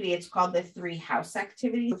activity, it's called the 3 house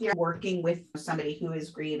activity. If you're working with somebody who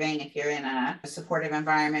is grieving, if you're in a supportive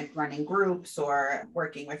environment, running groups or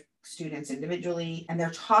working with students individually, and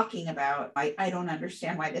they're talking about, I don't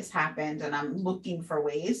understand why this happened and I'm looking for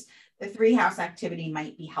ways, the 3 house activity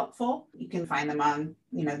might be helpful. You can find them on,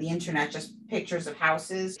 the internet, just pictures of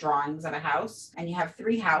houses, drawings of a house, and you have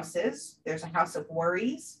 3 houses. There's a house of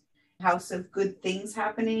worries, house of good things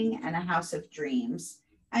happening, and a house of dreams.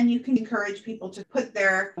 And you can encourage people to put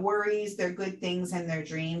their worries, their good things, and their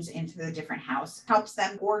dreams into the different house. Helps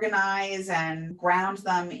them organize and ground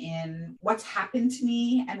them in what's happened to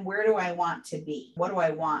me and where do I want to be? What do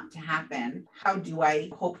I want to happen? How do I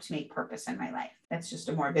hope to make purpose in my life? That's just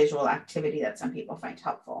a more visual activity that some people find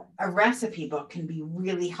helpful. A recipe book can be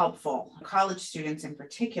really helpful. College students in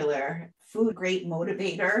particular, food, great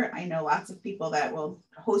motivator. I know lots of people that will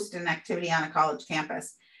host an activity on a college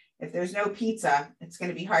campus. If there's no pizza, it's going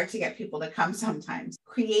to be hard to get people to come sometimes.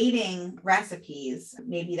 Creating recipes,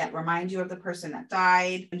 maybe that remind you of the person that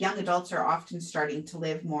died. Young adults are often starting to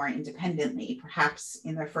live more independently, perhaps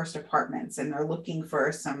in their first apartments, and they're looking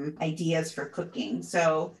for some ideas for cooking.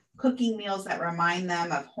 So cooking meals that remind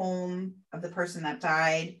them of home, of the person that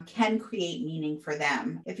died, can create meaning for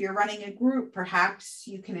them. If you're running a group, perhaps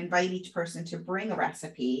you can invite each person to bring a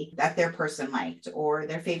recipe that their person liked or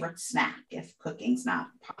their favorite snack if cooking's not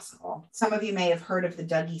possible. Some of you may have heard of the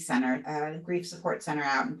Dougie Center, a grief support center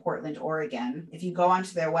out in Portland, Oregon. If you go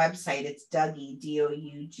onto their website, it's Dougie,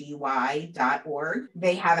 DOUGY.org.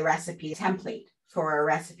 They have a recipe template for a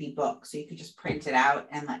recipe book. So you could just print it out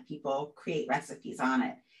and let people create recipes on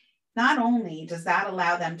it. Not only does that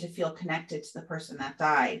allow them to feel connected to the person that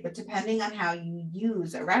died, but depending on how you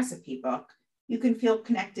use a recipe book, you can feel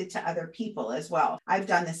connected to other people as well. I've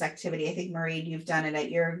done this activity. I think, Marie, you've done it at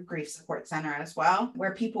your grief support center as well,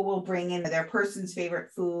 where people will bring in their person's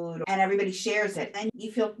favorite food and everybody shares it. And you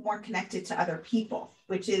feel more connected to other people,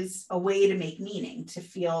 which is a way to make meaning, to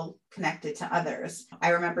feel connected to others.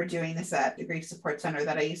 I remember doing this at the grief support center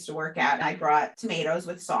that I used to work at. I brought tomatoes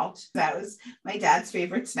with salt. That was my dad's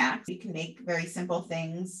favorite snack. You can make very simple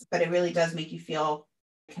things, but it really does make you feel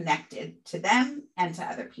connected to them and to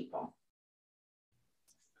other people.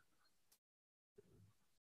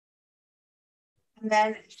 And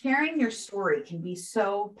then sharing your story can be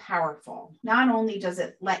so powerful. Not only does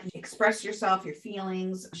it let you express yourself, your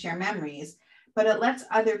feelings, share memories, but it lets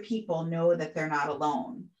other people know that they're not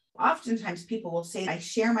alone. Oftentimes people will say, I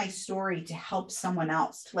share my story to help someone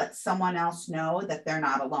else, to let someone else know that they're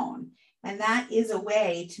not alone. And that is a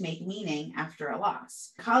way to make meaning after a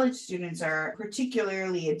loss. College students are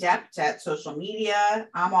particularly adept at social media.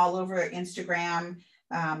 I'm all over Instagram.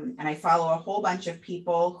 And I follow a whole bunch of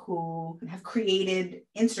people who have created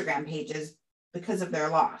Instagram pages because of their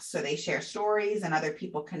loss. So they share stories and other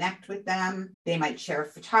people connect with them. They might share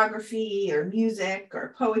photography or music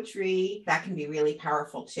or poetry. That can be really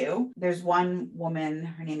powerful too. There's one woman,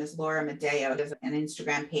 her name is Laura Medeo, has an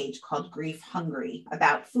Instagram page called Grief Hungry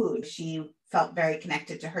about food. She felt very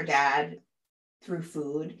connected to her dad through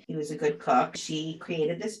food. He was a good cook. She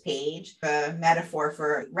created this page, a metaphor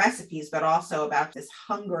for recipes, but also about this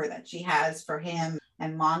hunger that she has for him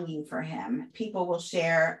and longing for him. People will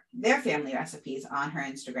share their family recipes on her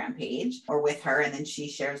Instagram page or with her, and then she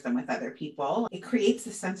shares them with other people. It creates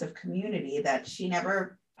a sense of community that she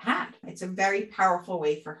never had. It's a very powerful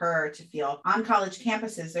way for her to feel. On college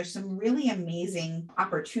campuses, there's some really amazing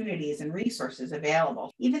opportunities and resources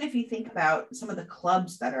available. Even if you think about some of the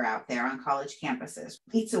clubs that are out there on college campuses.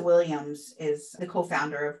 Lisa Williams is the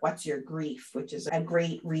co-founder of What's Your Grief, which is a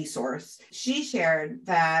great resource. She shared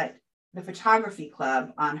that the photography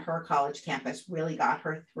club on her college campus really got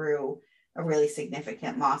her through a really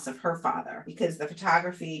significant loss of her father, because the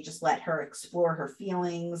photography just let her explore her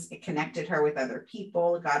feelings. It connected her with other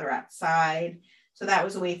people. It got her outside. So that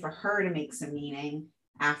was a way for her to make some meaning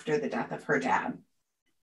after the death of her dad.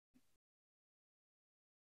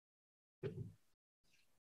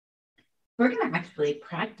 We're going to actually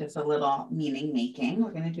practice a little meaning making. We're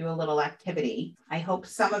going to do a little activity. I hope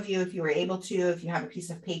some of you, if you were able to, if you have a piece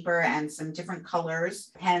of paper and some different colors,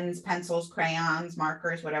 pens, pencils, crayons,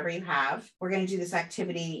 markers, whatever you have, we're going to do this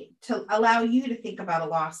activity to allow you to think about a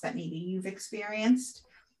loss that maybe you've experienced.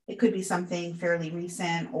 It could be something fairly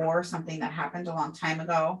recent or something that happened a long time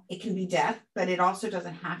ago. It can be death, but it also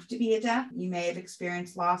doesn't have to be a death. You may have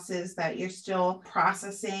experienced losses that you're still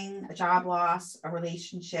processing, a job loss, a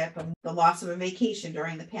relationship, the loss of a vacation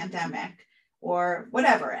during the pandemic, or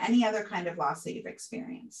whatever, any other kind of loss that you've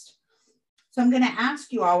experienced. So I'm going to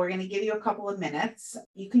ask you all, we're going to give you a couple of minutes.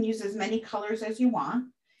 You can use as many colors as you want.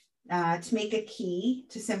 To make a key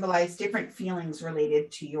to symbolize different feelings related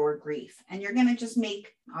to your grief. And you're going to just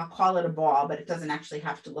make, I'll call it a ball, but it doesn't actually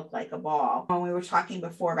have to look like a ball. When we were talking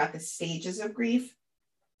before about the stages of grief,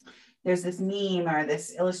 there's this meme or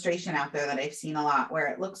this illustration out there that I've seen a lot where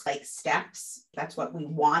it looks like steps. That's what we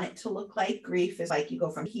want it to look like. Grief is like you go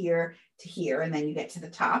from here to here and then you get to the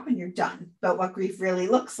top and you're done. But what grief really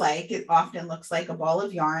looks like, it often looks like a ball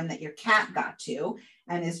of yarn that your cat got to.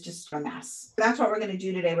 and is just a mess. That's what we're going to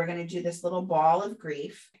do today. We're going to do this little ball of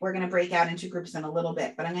grief. We're going to break out into groups in a little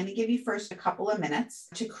bit, but I'm going to give you first a couple of minutes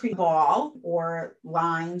to create a ball or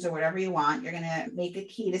lines or whatever you want. You're going to make a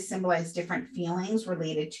key to symbolize different feelings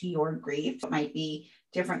related to your grief. It might be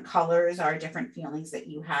different colors or different feelings that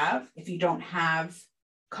you have. If you don't have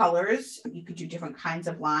colors, you could do different kinds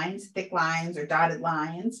of lines, thick lines or dotted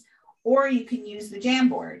lines. Or you can use the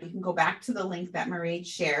Jamboard. You can go back to the link that Marie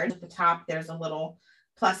shared. At the top, there's a little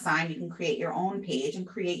plus sign. You can create your own page and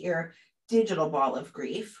create your digital ball of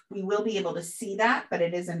grief. We will be able to see that, but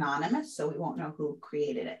it is anonymous, so we won't know who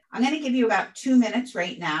created it. I'm going to give you about 2 minutes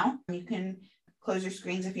right now. You can close your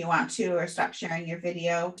screens if you want to, or stop sharing your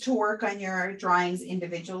video to work on your drawings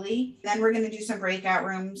individually. Then we're going to do some breakout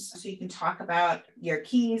rooms so you can talk about your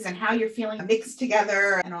keys and how you're feeling mixed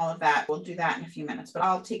together and all of that. We'll do that in a few minutes, but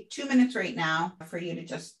I'll take 2 minutes right now for you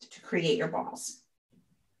to create your balls.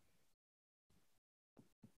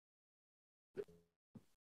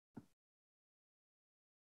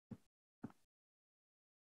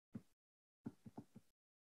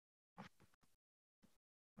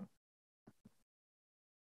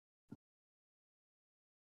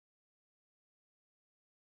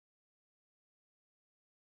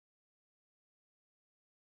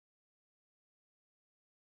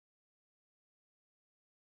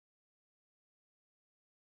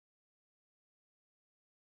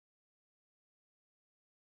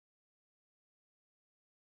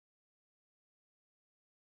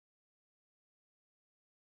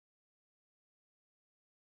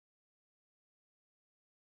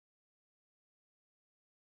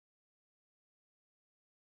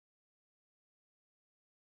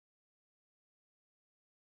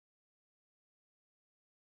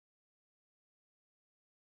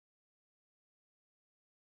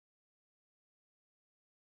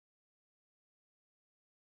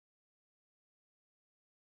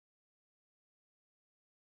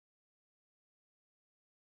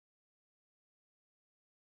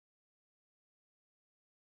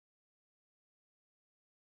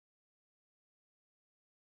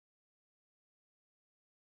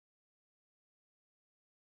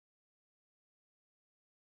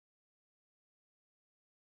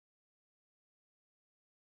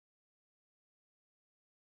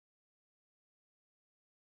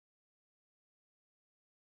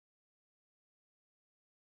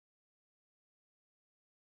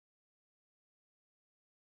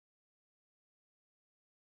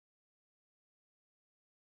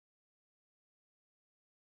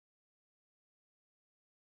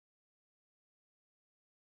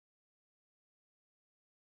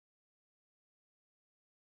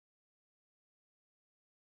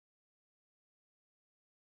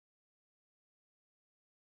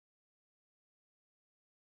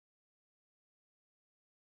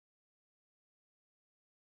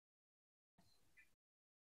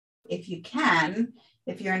 If you can,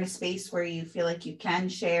 if you're in a space where you feel like you can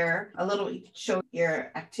share a little, you can show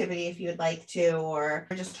your activity if you would like to, or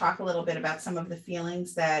just talk a little bit about some of the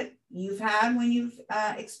feelings that you've had when you've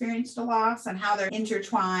experienced a loss and how they're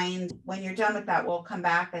intertwined. When you're done with that, we'll come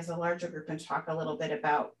back as a larger group and talk a little bit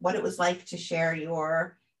about what it was like to share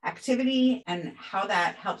your activity and how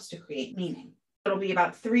that helps to create meaning. It'll be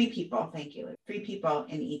about 3 people, thank you, 3 people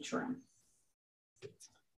in each room.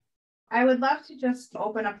 I would love to just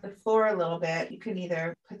open up the floor a little bit. You can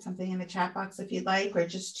either put something in the chat box if you'd like, or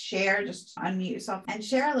just share, just unmute yourself and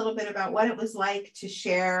share a little bit about what it was like to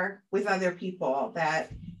share with other people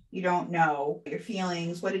that you don't know, your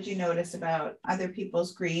feelings. What did you notice about other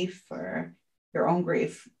people's grief or your own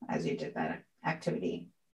grief as you did that activity?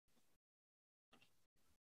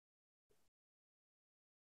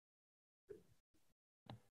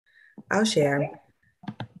 I'll share.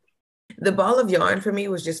 The ball of yarn for me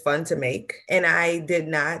was just fun to make. And I did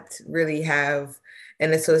not really have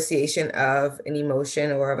an association of an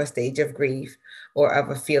emotion or of a stage of grief or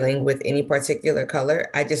of a feeling with any particular color.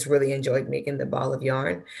 I just really enjoyed making the ball of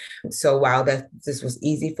yarn. So while this was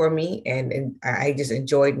easy for me and I just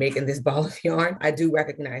enjoyed making this ball of yarn, I do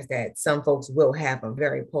recognize that some folks will have a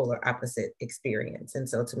very polar opposite experience. And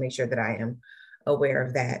so to make sure that I am aware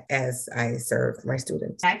of that as I serve my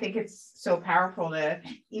students. I think it's so powerful to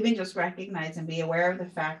even just recognize and be aware of the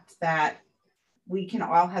fact that we can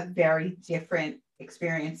all have very different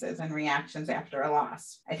experiences and reactions after a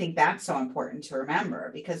loss. I think that's so important to remember,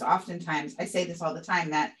 because oftentimes, I say this all the time,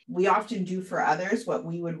 that we often do for others what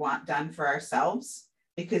we would want done for ourselves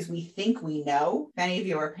because we think we know. If any of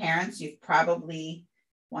you are parents, you've probably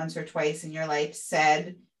once or twice in your life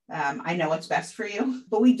said I know what's best for you,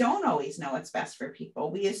 but we don't always know what's best for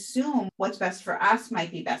people. We assume what's best for us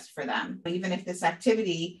might be best for them. Even if this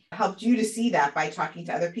activity helped you to see that by talking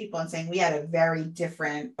to other people and saying we had a very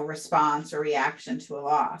different response or reaction to a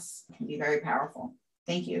loss, it can be very powerful.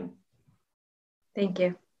 Thank you. Thank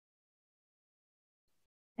you.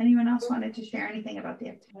 Anyone else wanted to share anything about the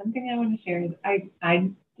activity? One thing I want to share is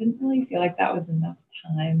I didn't really feel like that was enough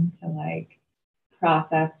time to like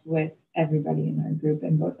process with everybody in our group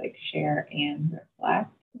and both like share and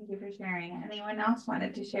reflect. Thank you for sharing. Anyone else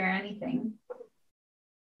wanted to share anything?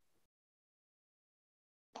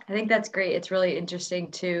 I think that's great. It's really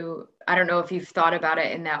interesting to, I don't know if you've thought about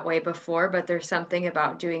it in that way before, but there's something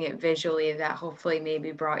about doing it visually that hopefully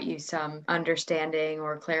maybe brought you some understanding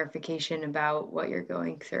or clarification about what you're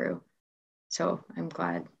going through. So I'm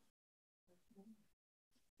glad.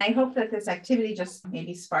 I hope that this activity just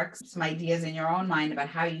maybe sparks some ideas in your own mind about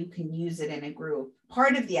how you can use it in a group.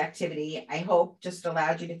 Part of the activity, I hope, just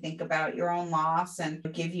allowed you to think about your own loss and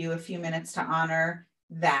give you a few minutes to honor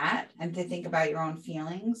that and to think about your own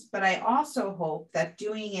feelings. But I also hope that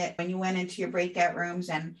doing it when you went into your breakout rooms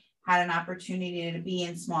and had an opportunity to be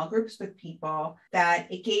in small groups with people, that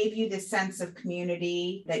it gave you this sense of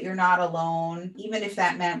community, that you're not alone, even if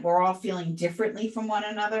that meant we're all feeling differently from one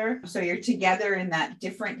another. So you're together in that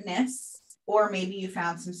differentness, or maybe you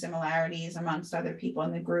found some similarities amongst other people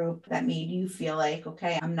in the group that made you feel like,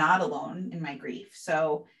 okay, I'm not alone in my grief.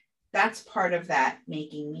 So that's part of that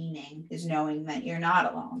making meaning, is knowing that you're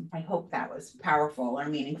not alone. I hope that was powerful or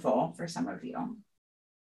meaningful for some of you.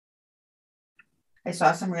 I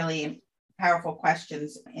saw some really powerful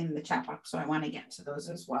questions in the chat box, so I want to get to those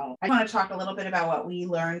as well. I want to talk a little bit about what we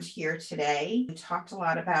learned here today. We talked a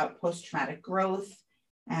lot about post-traumatic growth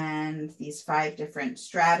and these 5 different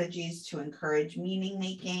strategies to encourage meaning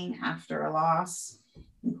making after a loss,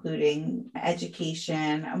 including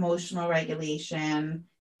education, emotional regulation,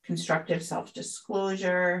 constructive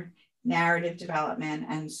self-disclosure, narrative development,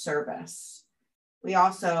 and service. We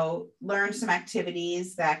also learned some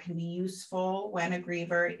activities that can be useful when a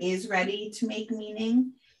griever is ready to make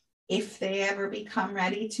meaning, if they ever become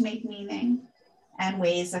ready to make meaning, and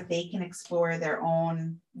ways that they can explore their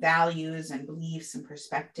own values and beliefs and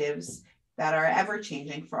perspectives that are ever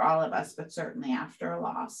changing for all of us, but certainly after a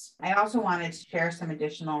loss. I also wanted to share some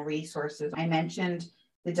additional resources. I mentioned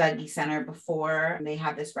the Dougie Center before. They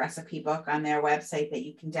have this recipe book on their website that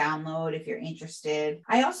you can download if you're interested.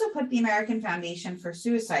 I also put the American Foundation for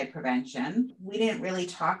Suicide Prevention. We didn't really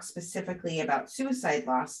talk specifically about suicide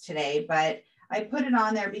loss today, but I put it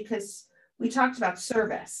on there because we talked about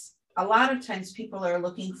service. A lot of times people are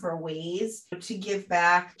looking for ways to give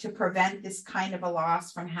back, to prevent this kind of a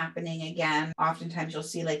loss from happening again. Oftentimes you'll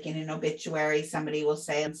see, like in an obituary, somebody will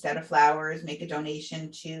say, instead of flowers, make a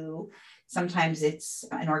donation to. Sometimes it's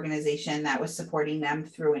an organization that was supporting them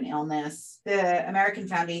through an illness. The American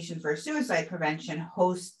Foundation for Suicide Prevention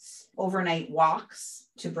hosts overnight walks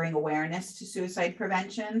to bring awareness to suicide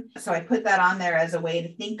prevention. So I put that on there as a way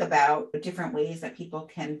to think about different ways that people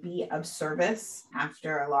can be of service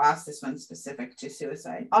after a loss. This one's specific to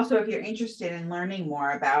suicide. Also, if you're interested in learning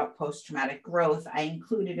more about post-traumatic growth, I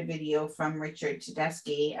included a video from Richard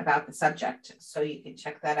Tedeschi about the subject. So you can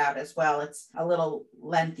check that out as well. It's a little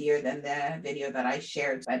lengthier than the video that I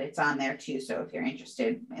shared, but it's on there too. So if you're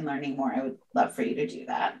interested in learning more, I would love for you to do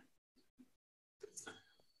that.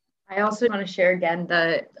 I also want to share again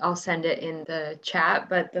I'll send it in the chat,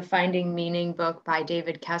 but the Finding Meaning book by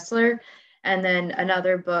David Kessler. And then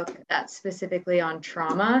another book that's specifically on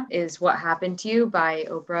trauma is What Happened to You by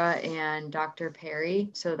Oprah and Dr.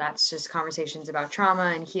 Perry. So that's just conversations about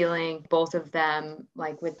trauma and healing. Both of them,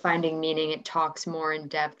 like with Finding Meaning, it talks more in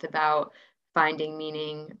depth about finding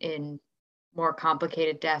meaning in more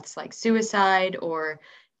complicated deaths like suicide or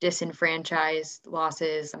disenfranchised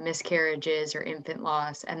losses, miscarriages, or infant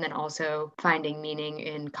loss, and then also finding meaning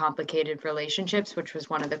in complicated relationships, which was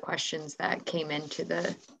one of the questions that came into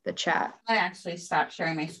the chat. I actually stopped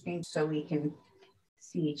sharing my screen so we can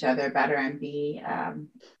see each other better and be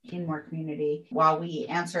in more community while we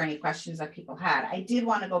answer any questions that people had. I did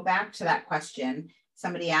want to go back to that question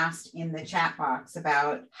somebody asked in the chat box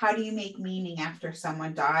about how do you make meaning after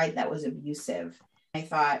someone died that was abusive? I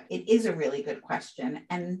thought it is a really good question.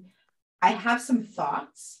 And I have some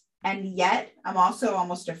thoughts, and yet I'm also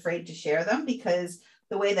almost afraid to share them because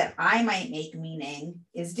the way that I might make meaning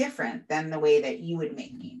is different than the way that you would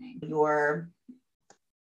make meaning. Your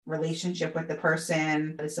relationship with the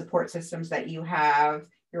person, the support systems that you have,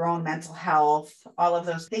 your own mental health, all of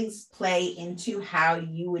those things play into how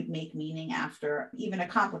you would make meaning after even a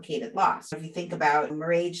complicated loss. If you think about,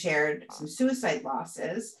 Mairead shared some suicide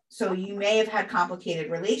losses. So you may have had complicated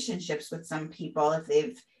relationships with some people if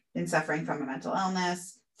they've been suffering from a mental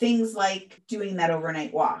illness. Things like doing that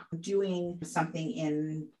overnight walk, doing something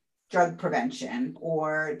in drug prevention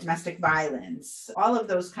or domestic violence. All of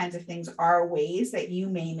those kinds of things are ways that you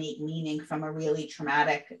may make meaning from a really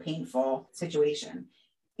traumatic, painful situation.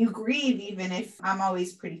 You grieve, even if I'm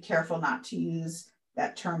always pretty careful not to use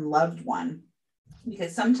that term loved one,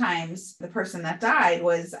 because sometimes the person that died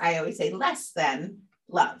was, I always say, less than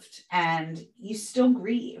loved, and you still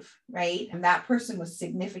grieve, right? And that person was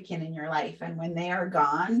significant in your life. And when they are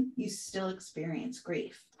gone, you still experience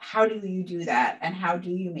grief. How do you do that? And how do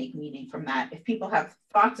you make meaning from that? If people have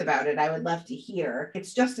thoughts about it, I would love to hear.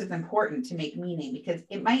 It's just as important to make meaning, because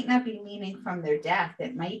it might not be meaning from their death.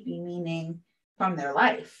 It might be meaning from their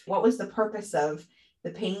life. What was the purpose of the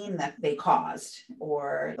pain that they caused,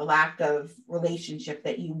 or the lack of relationship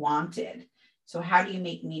that you wanted? So how do you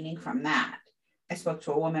make meaning from that? I spoke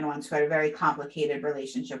to a woman once who had a very complicated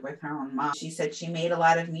relationship with her own mom. She said she made a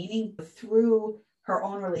lot of meaning through her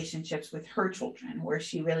own relationships with her children, where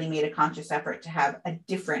she really made a conscious effort to have a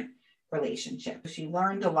different relationship. She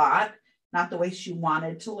learned a lot, not the way she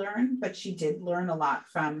wanted to learn, but she did learn a lot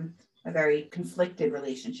from a very conflicted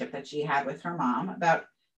relationship that she had with her mom about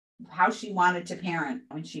how she wanted to parent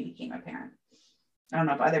when she became a parent. I don't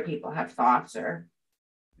know if other people have thoughts or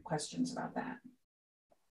questions about that.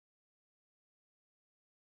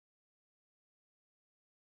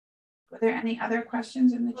 Were there any other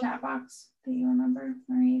questions in the chat box that you remember,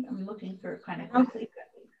 Marie? I'm looking through it kind of quickly.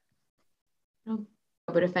 No.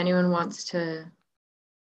 But if anyone wants to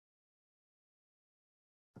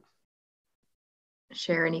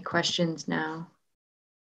share any questions now.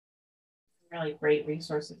 Really great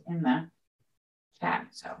resources in the chat,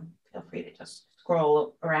 so feel free to just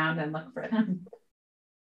scroll around and look for them.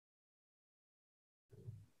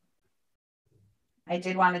 I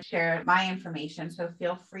did want to share my information, so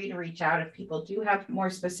feel free to reach out if people do have more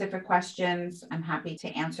specific questions. I'm happy to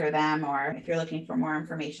answer them, or if you're looking for more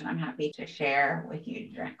information, I'm happy to share with you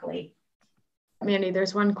directly. Mandy,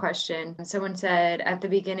 there's one question. Someone said at the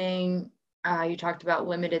beginning, you talked about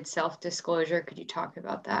limited self-disclosure. Could you talk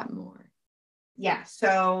about that more? Yeah,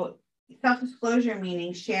 so self-disclosure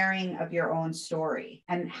meaning sharing of your own story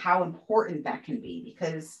and how important that can be,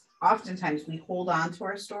 because oftentimes we hold on to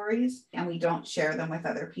our stories and we don't share them with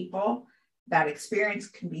other people. That experience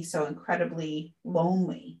can be so incredibly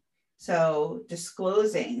lonely. So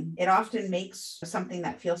disclosing, it often makes something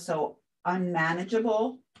that feels so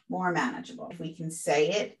unmanageable more manageable. If we can say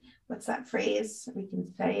it, what's that phrase? We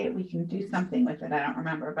can say it, we can do something with it. I don't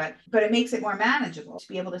remember, but it makes it more manageable to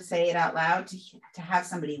be able to say it out loud, to have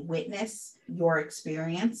somebody witness your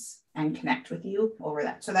experience and connect with you over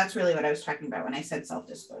that. So that's really what I was talking about when I said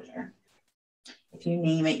self-disclosure. If you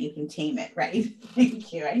name it, you can tame it, right?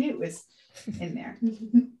 Thank you. I knew it was in there.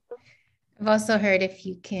 I've also heard if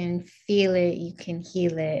you can feel it, you can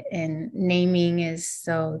heal it. And naming is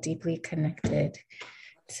so deeply connected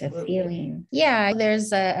to feeling. Yeah,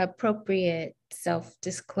 there's a appropriate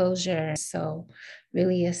self-disclosure. So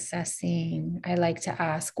really assessing, I like to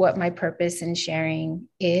ask what my purpose in sharing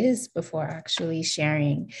is before actually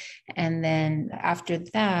sharing. And then after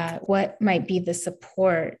that, what might be the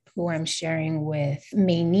support who I'm sharing with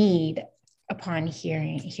may need upon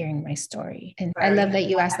hearing my story. And I love that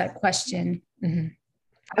you asked that question. Mm-hmm.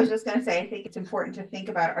 I was just going to say, I think it's important to think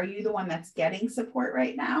about, are you the one that's getting support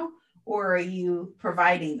right now? Or are you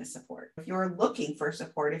providing the support? If you're looking for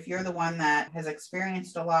support, if you're the one that has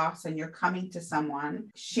experienced a loss and you're coming to someone,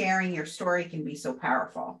 sharing your story can be so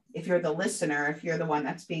powerful. If you're the listener, if you're the one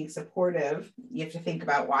that's being supportive, you have to think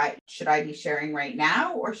about, why should I be sharing right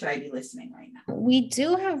now, or should I be listening right now? We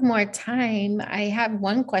do have more time. I have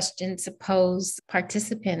one question to pose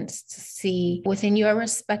participants to see, within your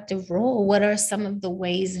respective role, what are some of the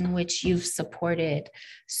ways in which you've supported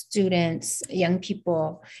students, young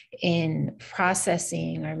people, in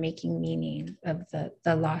processing or making meaning of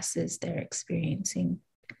the losses they're experiencing.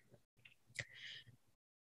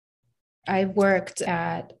 I worked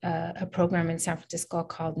at a program in San Francisco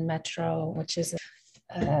called Metro, which is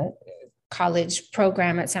a college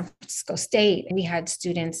program at San Francisco State. We had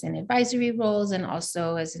students in advisory roles and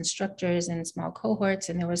also as instructors in small cohorts.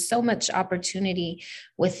 And there was so much opportunity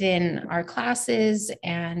within our classes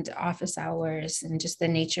and office hours and just the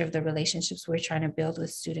nature of the relationships we're trying to build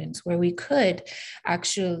with students, where we could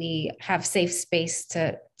actually have safe space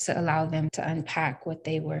to allow them to unpack what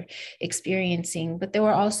they were experiencing. But there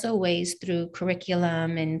were also ways through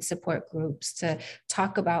curriculum and support groups to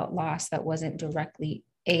talk about loss that wasn't directly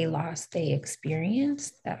a loss they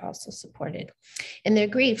experienced, that also supported in their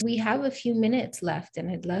grief. We have a few minutes left,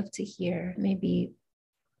 and I'd love to hear maybe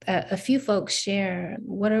a few folks share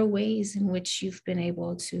what are ways in which you've been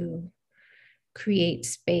able to create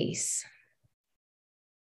space.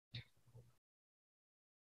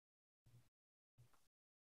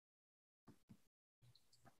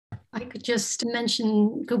 I could just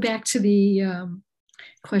go back to the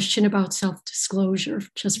question about self-disclosure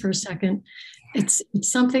just for a second. It's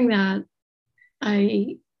something that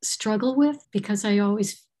I struggle with because I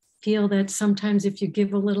always feel that sometimes if you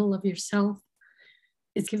give a little of yourself,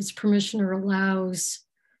 it gives permission or allows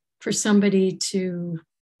for somebody to,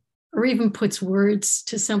 or even puts words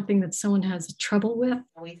to something that someone has trouble with.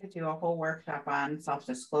 We could do a whole workshop on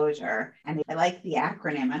self-disclosure. And I like the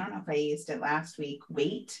acronym. I don't know if I used it last week.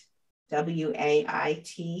 WAIT.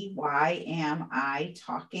 WAIT, why am I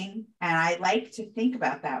talking? And I like to think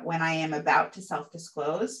about that when I am about to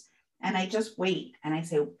self-disclose, and I just wait and I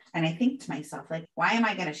say, and I think to myself, like, why am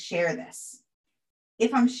I going to share this?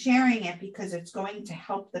 If I'm sharing it because it's going to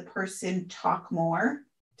help the person talk more,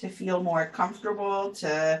 to feel more comfortable,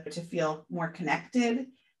 to feel more connected,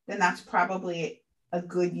 then that's probably a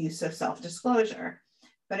good use of self-disclosure.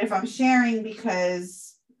 But if I'm sharing because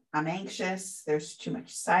I'm anxious, there's too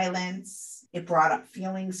much silence, it brought up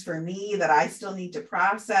feelings for me that I still need to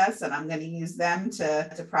process, and I'm going to use them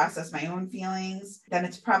to process my own feelings, then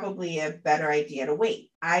it's probably a better idea to wait.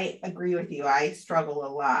 I agree with you. I struggle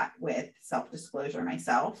a lot with self-disclosure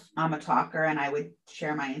myself. I'm a talker, and I would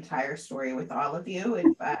share my entire story with all of you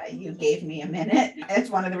if you gave me a minute. It's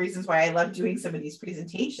one of the reasons why I love doing some of these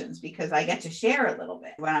presentations, because I get to share a little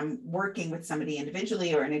bit. When I'm working with somebody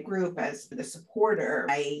individually or in a group as the supporter,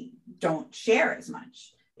 I don't share as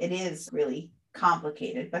much. It is really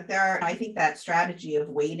complicated, but I think that strategy of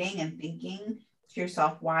waiting and thinking to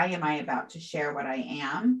yourself, why am I about to share what I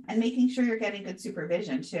am? And making sure you're getting good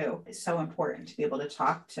supervision too is so important, to be able to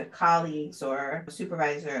talk to colleagues or a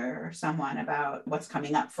supervisor or someone about what's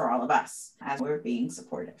coming up for all of us as we're being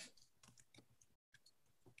supportive.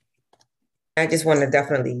 I just want to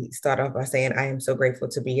definitely start off by saying I am so grateful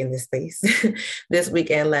to be in this space this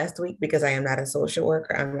week and last week, because I am not a social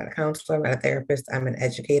worker, I'm not a counselor, I'm not a therapist, I'm an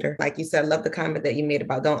educator. Like you said, I love the comment that you made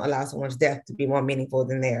about don't allow someone's death to be more meaningful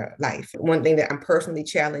than their life. One thing that I'm personally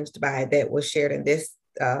challenged by that was shared in this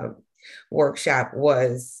workshop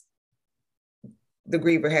was the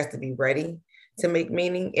griever has to be ready to make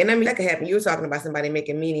meaning. And I mean, that could happen. You were talking about somebody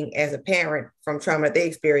making meaning as a parent from trauma that they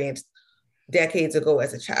experienced decades ago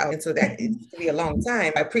as a child. And so that is be a long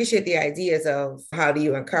time. I appreciate the ideas of how do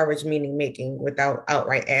you encourage meaning making without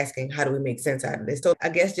outright asking, how do we make sense out of this? So I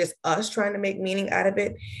guess just us trying to make meaning out of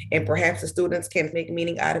it, and perhaps the students can make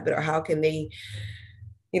meaning out of it, or how can they,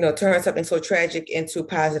 turn something so tragic into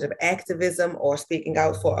positive activism or speaking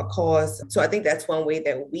out for a cause. So I think that's one way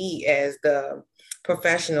that we as the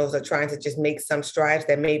professionals are trying to just make some strides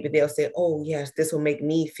that maybe they'll say, oh yes, this will make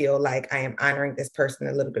me feel like I am honoring this person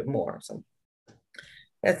a little bit more. So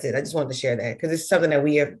that's it. I just wanted to share that because it's something that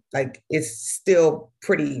we have, it's still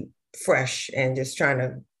pretty fresh, and just trying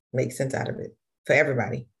to make sense out of it for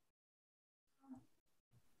everybody.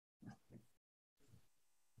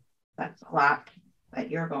 That's a lot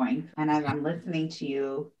that you're going. And as I'm listening to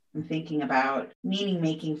you, I'm thinking about meaning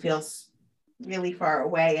making feels really far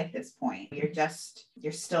away at this point.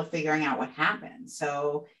 You're still figuring out what happened.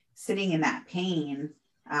 So sitting in that pain,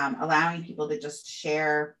 allowing people to just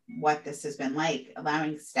share what this has been like,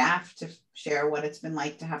 allowing staff to share what it's been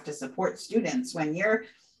like to have to support students when you're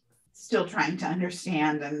still trying to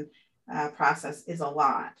understand and process is a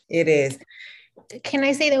lot. It is. Can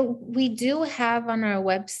I say that we do have on our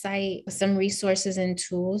website some resources and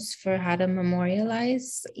tools for how to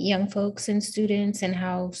memorialize young folks and students, and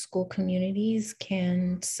how school communities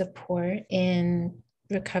can support in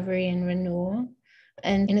recovery and renewal.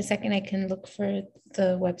 And in a second, I can look for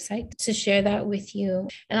the website to share that with you.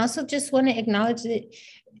 And also just want to acknowledge that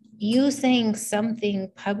you saying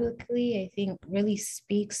something publicly, I think, really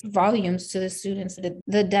speaks volumes to the students.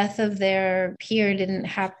 The death of their peer didn't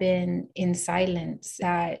happen in silence,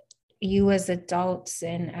 that you as adults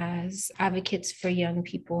and as advocates for young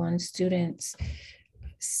people and students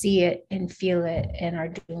see it and feel it and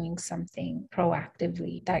are doing something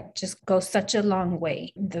proactively. That just goes such a long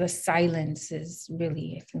way. The silence is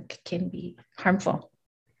really, I think, can be harmful.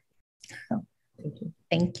 So, Thank you.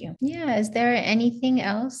 Thank you. Yeah, is there anything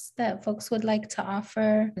else that folks would like to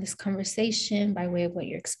offer this conversation by way of what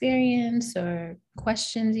your experience or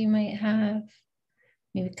questions you might have?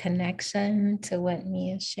 Maybe connection to what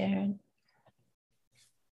Mia shared?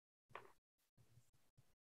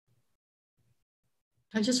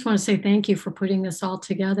 I just want to say thank you for putting this all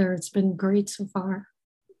together. It's been great so far.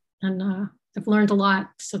 And I've learned a lot,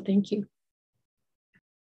 so thank you.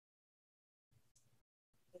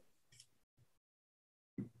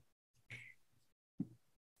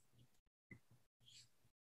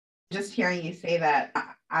 Just hearing you say that,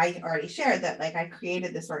 I already shared that, like, I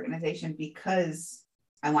created this organization because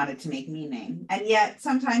I wanted to make meaning. And yet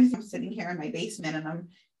sometimes I'm sitting here in my basement and I'm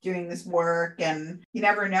doing this work, and you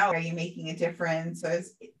never know, are you making a difference? So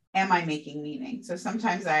am I making meaning? So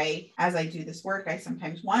sometimes as I do this work, I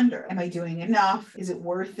sometimes wonder, am I doing enough? Is it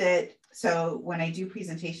worth it? So when I do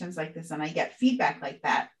presentations like this and I get feedback like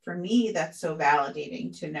that, for me, that's so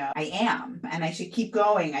validating to know I am, and I should keep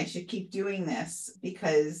going. I should keep doing this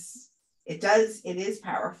because it is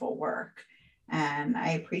powerful work. And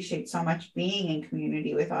I appreciate so much being in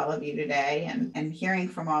community with all of you today and hearing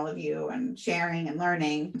from all of you and sharing and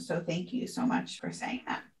learning. So thank you so much for saying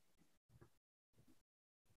that.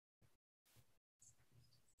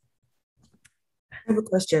 I have a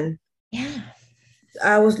question. Yeah.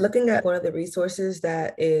 I was looking at one of the resources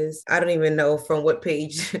that is, I don't even know from what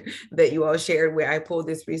page that you all shared where I pulled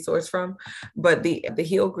this resource from, but the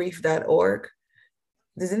healgrief.org.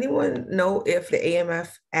 Does anyone know if the AMF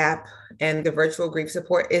app and the virtual grief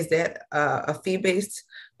support, is that a fee-based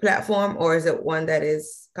platform, or is it one that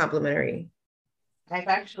is complimentary? I've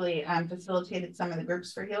actually facilitated some of the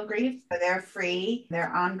groups for Heal Grief. So they're free,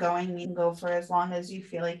 they're ongoing. You can go for as long as you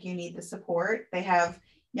feel like you need the support. They have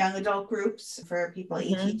young adult groups for people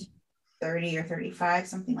 18 to 30 or 35,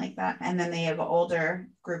 something like that. And then they have older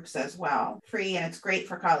groups as well. Free, and it's great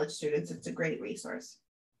for college students. It's a great resource.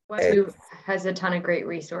 Who has a ton of great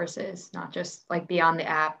resources, not just like beyond the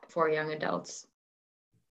app for young adults.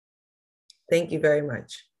 Thank you very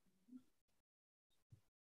much.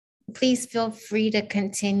 Please feel free to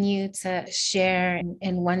continue to share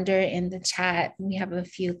and wonder in the chat. We have a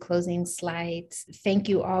few closing slides. Thank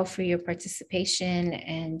you all for your participation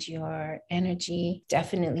and your energy.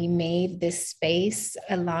 Definitely made this space,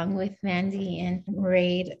 along with Mandy and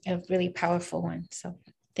Mairead, a really powerful one. So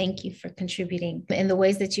thank you for contributing in the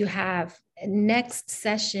ways that you have. Next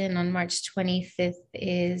session on March 25th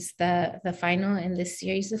is the final in this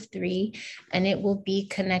series of 3, and it will be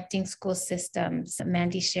connecting school systems.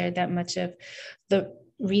 Mandy shared that much of the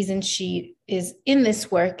reason she is in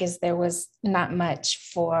this work is there was not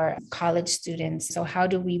much for college students. So how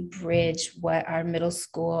do we bridge what our middle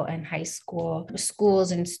school and high school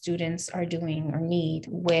schools and students are doing or need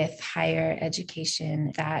with higher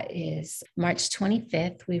education? That is March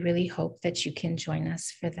 25th. We really hope that you can join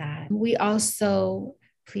us for that. We also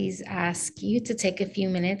please ask you to take a few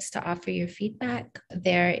minutes to offer your feedback.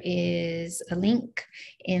 There is a link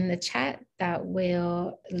in the chat that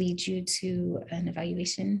will lead you to an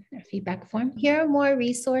evaluation or feedback form. Here are more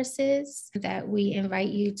resources that we invite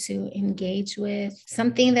you to engage with.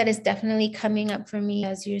 Something that is definitely coming up for me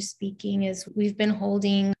as you're speaking is we've been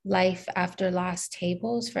holding life after loss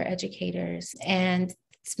tables for educators, and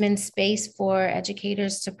it's been space for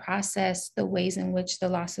educators to process the ways in which the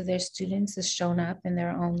loss of their students has shown up in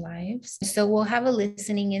their own lives. So we'll have a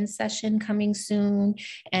listening in session coming soon,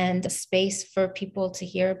 and a space for people to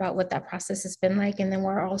hear about what that process has been like. And then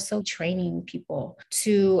we're also training people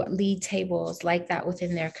to lead tables like that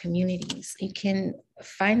within their communities. You can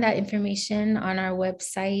find that information on our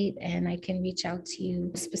website, and I can reach out to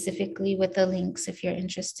you specifically with the links if you're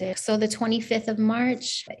interested. So the 25th of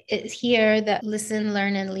March is here. The Listen,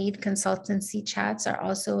 Learn, and Lead consultancy chats are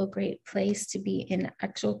also a great place to be in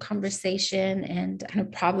actual conversation and kind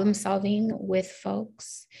of problem solving with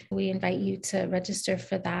folks. We invite you to register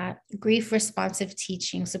for that. Grief responsive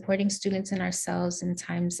teaching, supporting students and ourselves in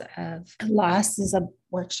times of loss, is a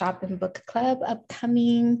workshop and book club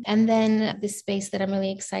upcoming. And then this space that I'm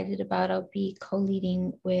really excited about, I'll be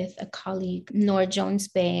co-leading with a colleague, Nora Jones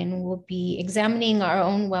Bay, and we'll be examining our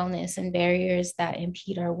own wellness and barriers that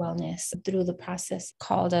impede our wellness through the process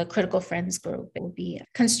called a Critical Friends Group. We'll be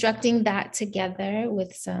constructing that together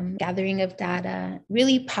with some gathering of data.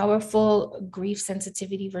 Really powerful Grief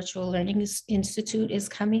Sensitivity Virtual Learning Institute is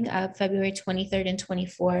coming up February 23rd and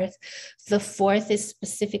 24th. The 4th is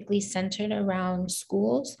specifically centered around school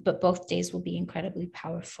schools, but both days will be incredibly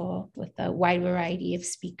powerful with a wide variety of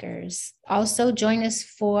speakers. Also join us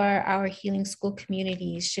for our Healing School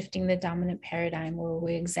Communities, Shifting the Dominant Paradigm, where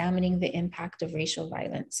we're examining the impact of racial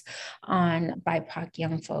violence on BIPOC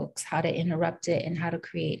young folks, how to interrupt it, and how to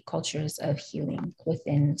create cultures of healing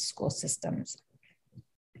within school systems.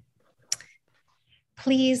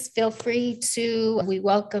 Please feel free to, we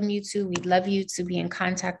welcome you to, we'd love you to be in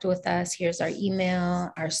contact with us. Here's our email,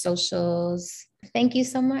 our socials. Thank you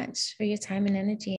so much for your time and energy.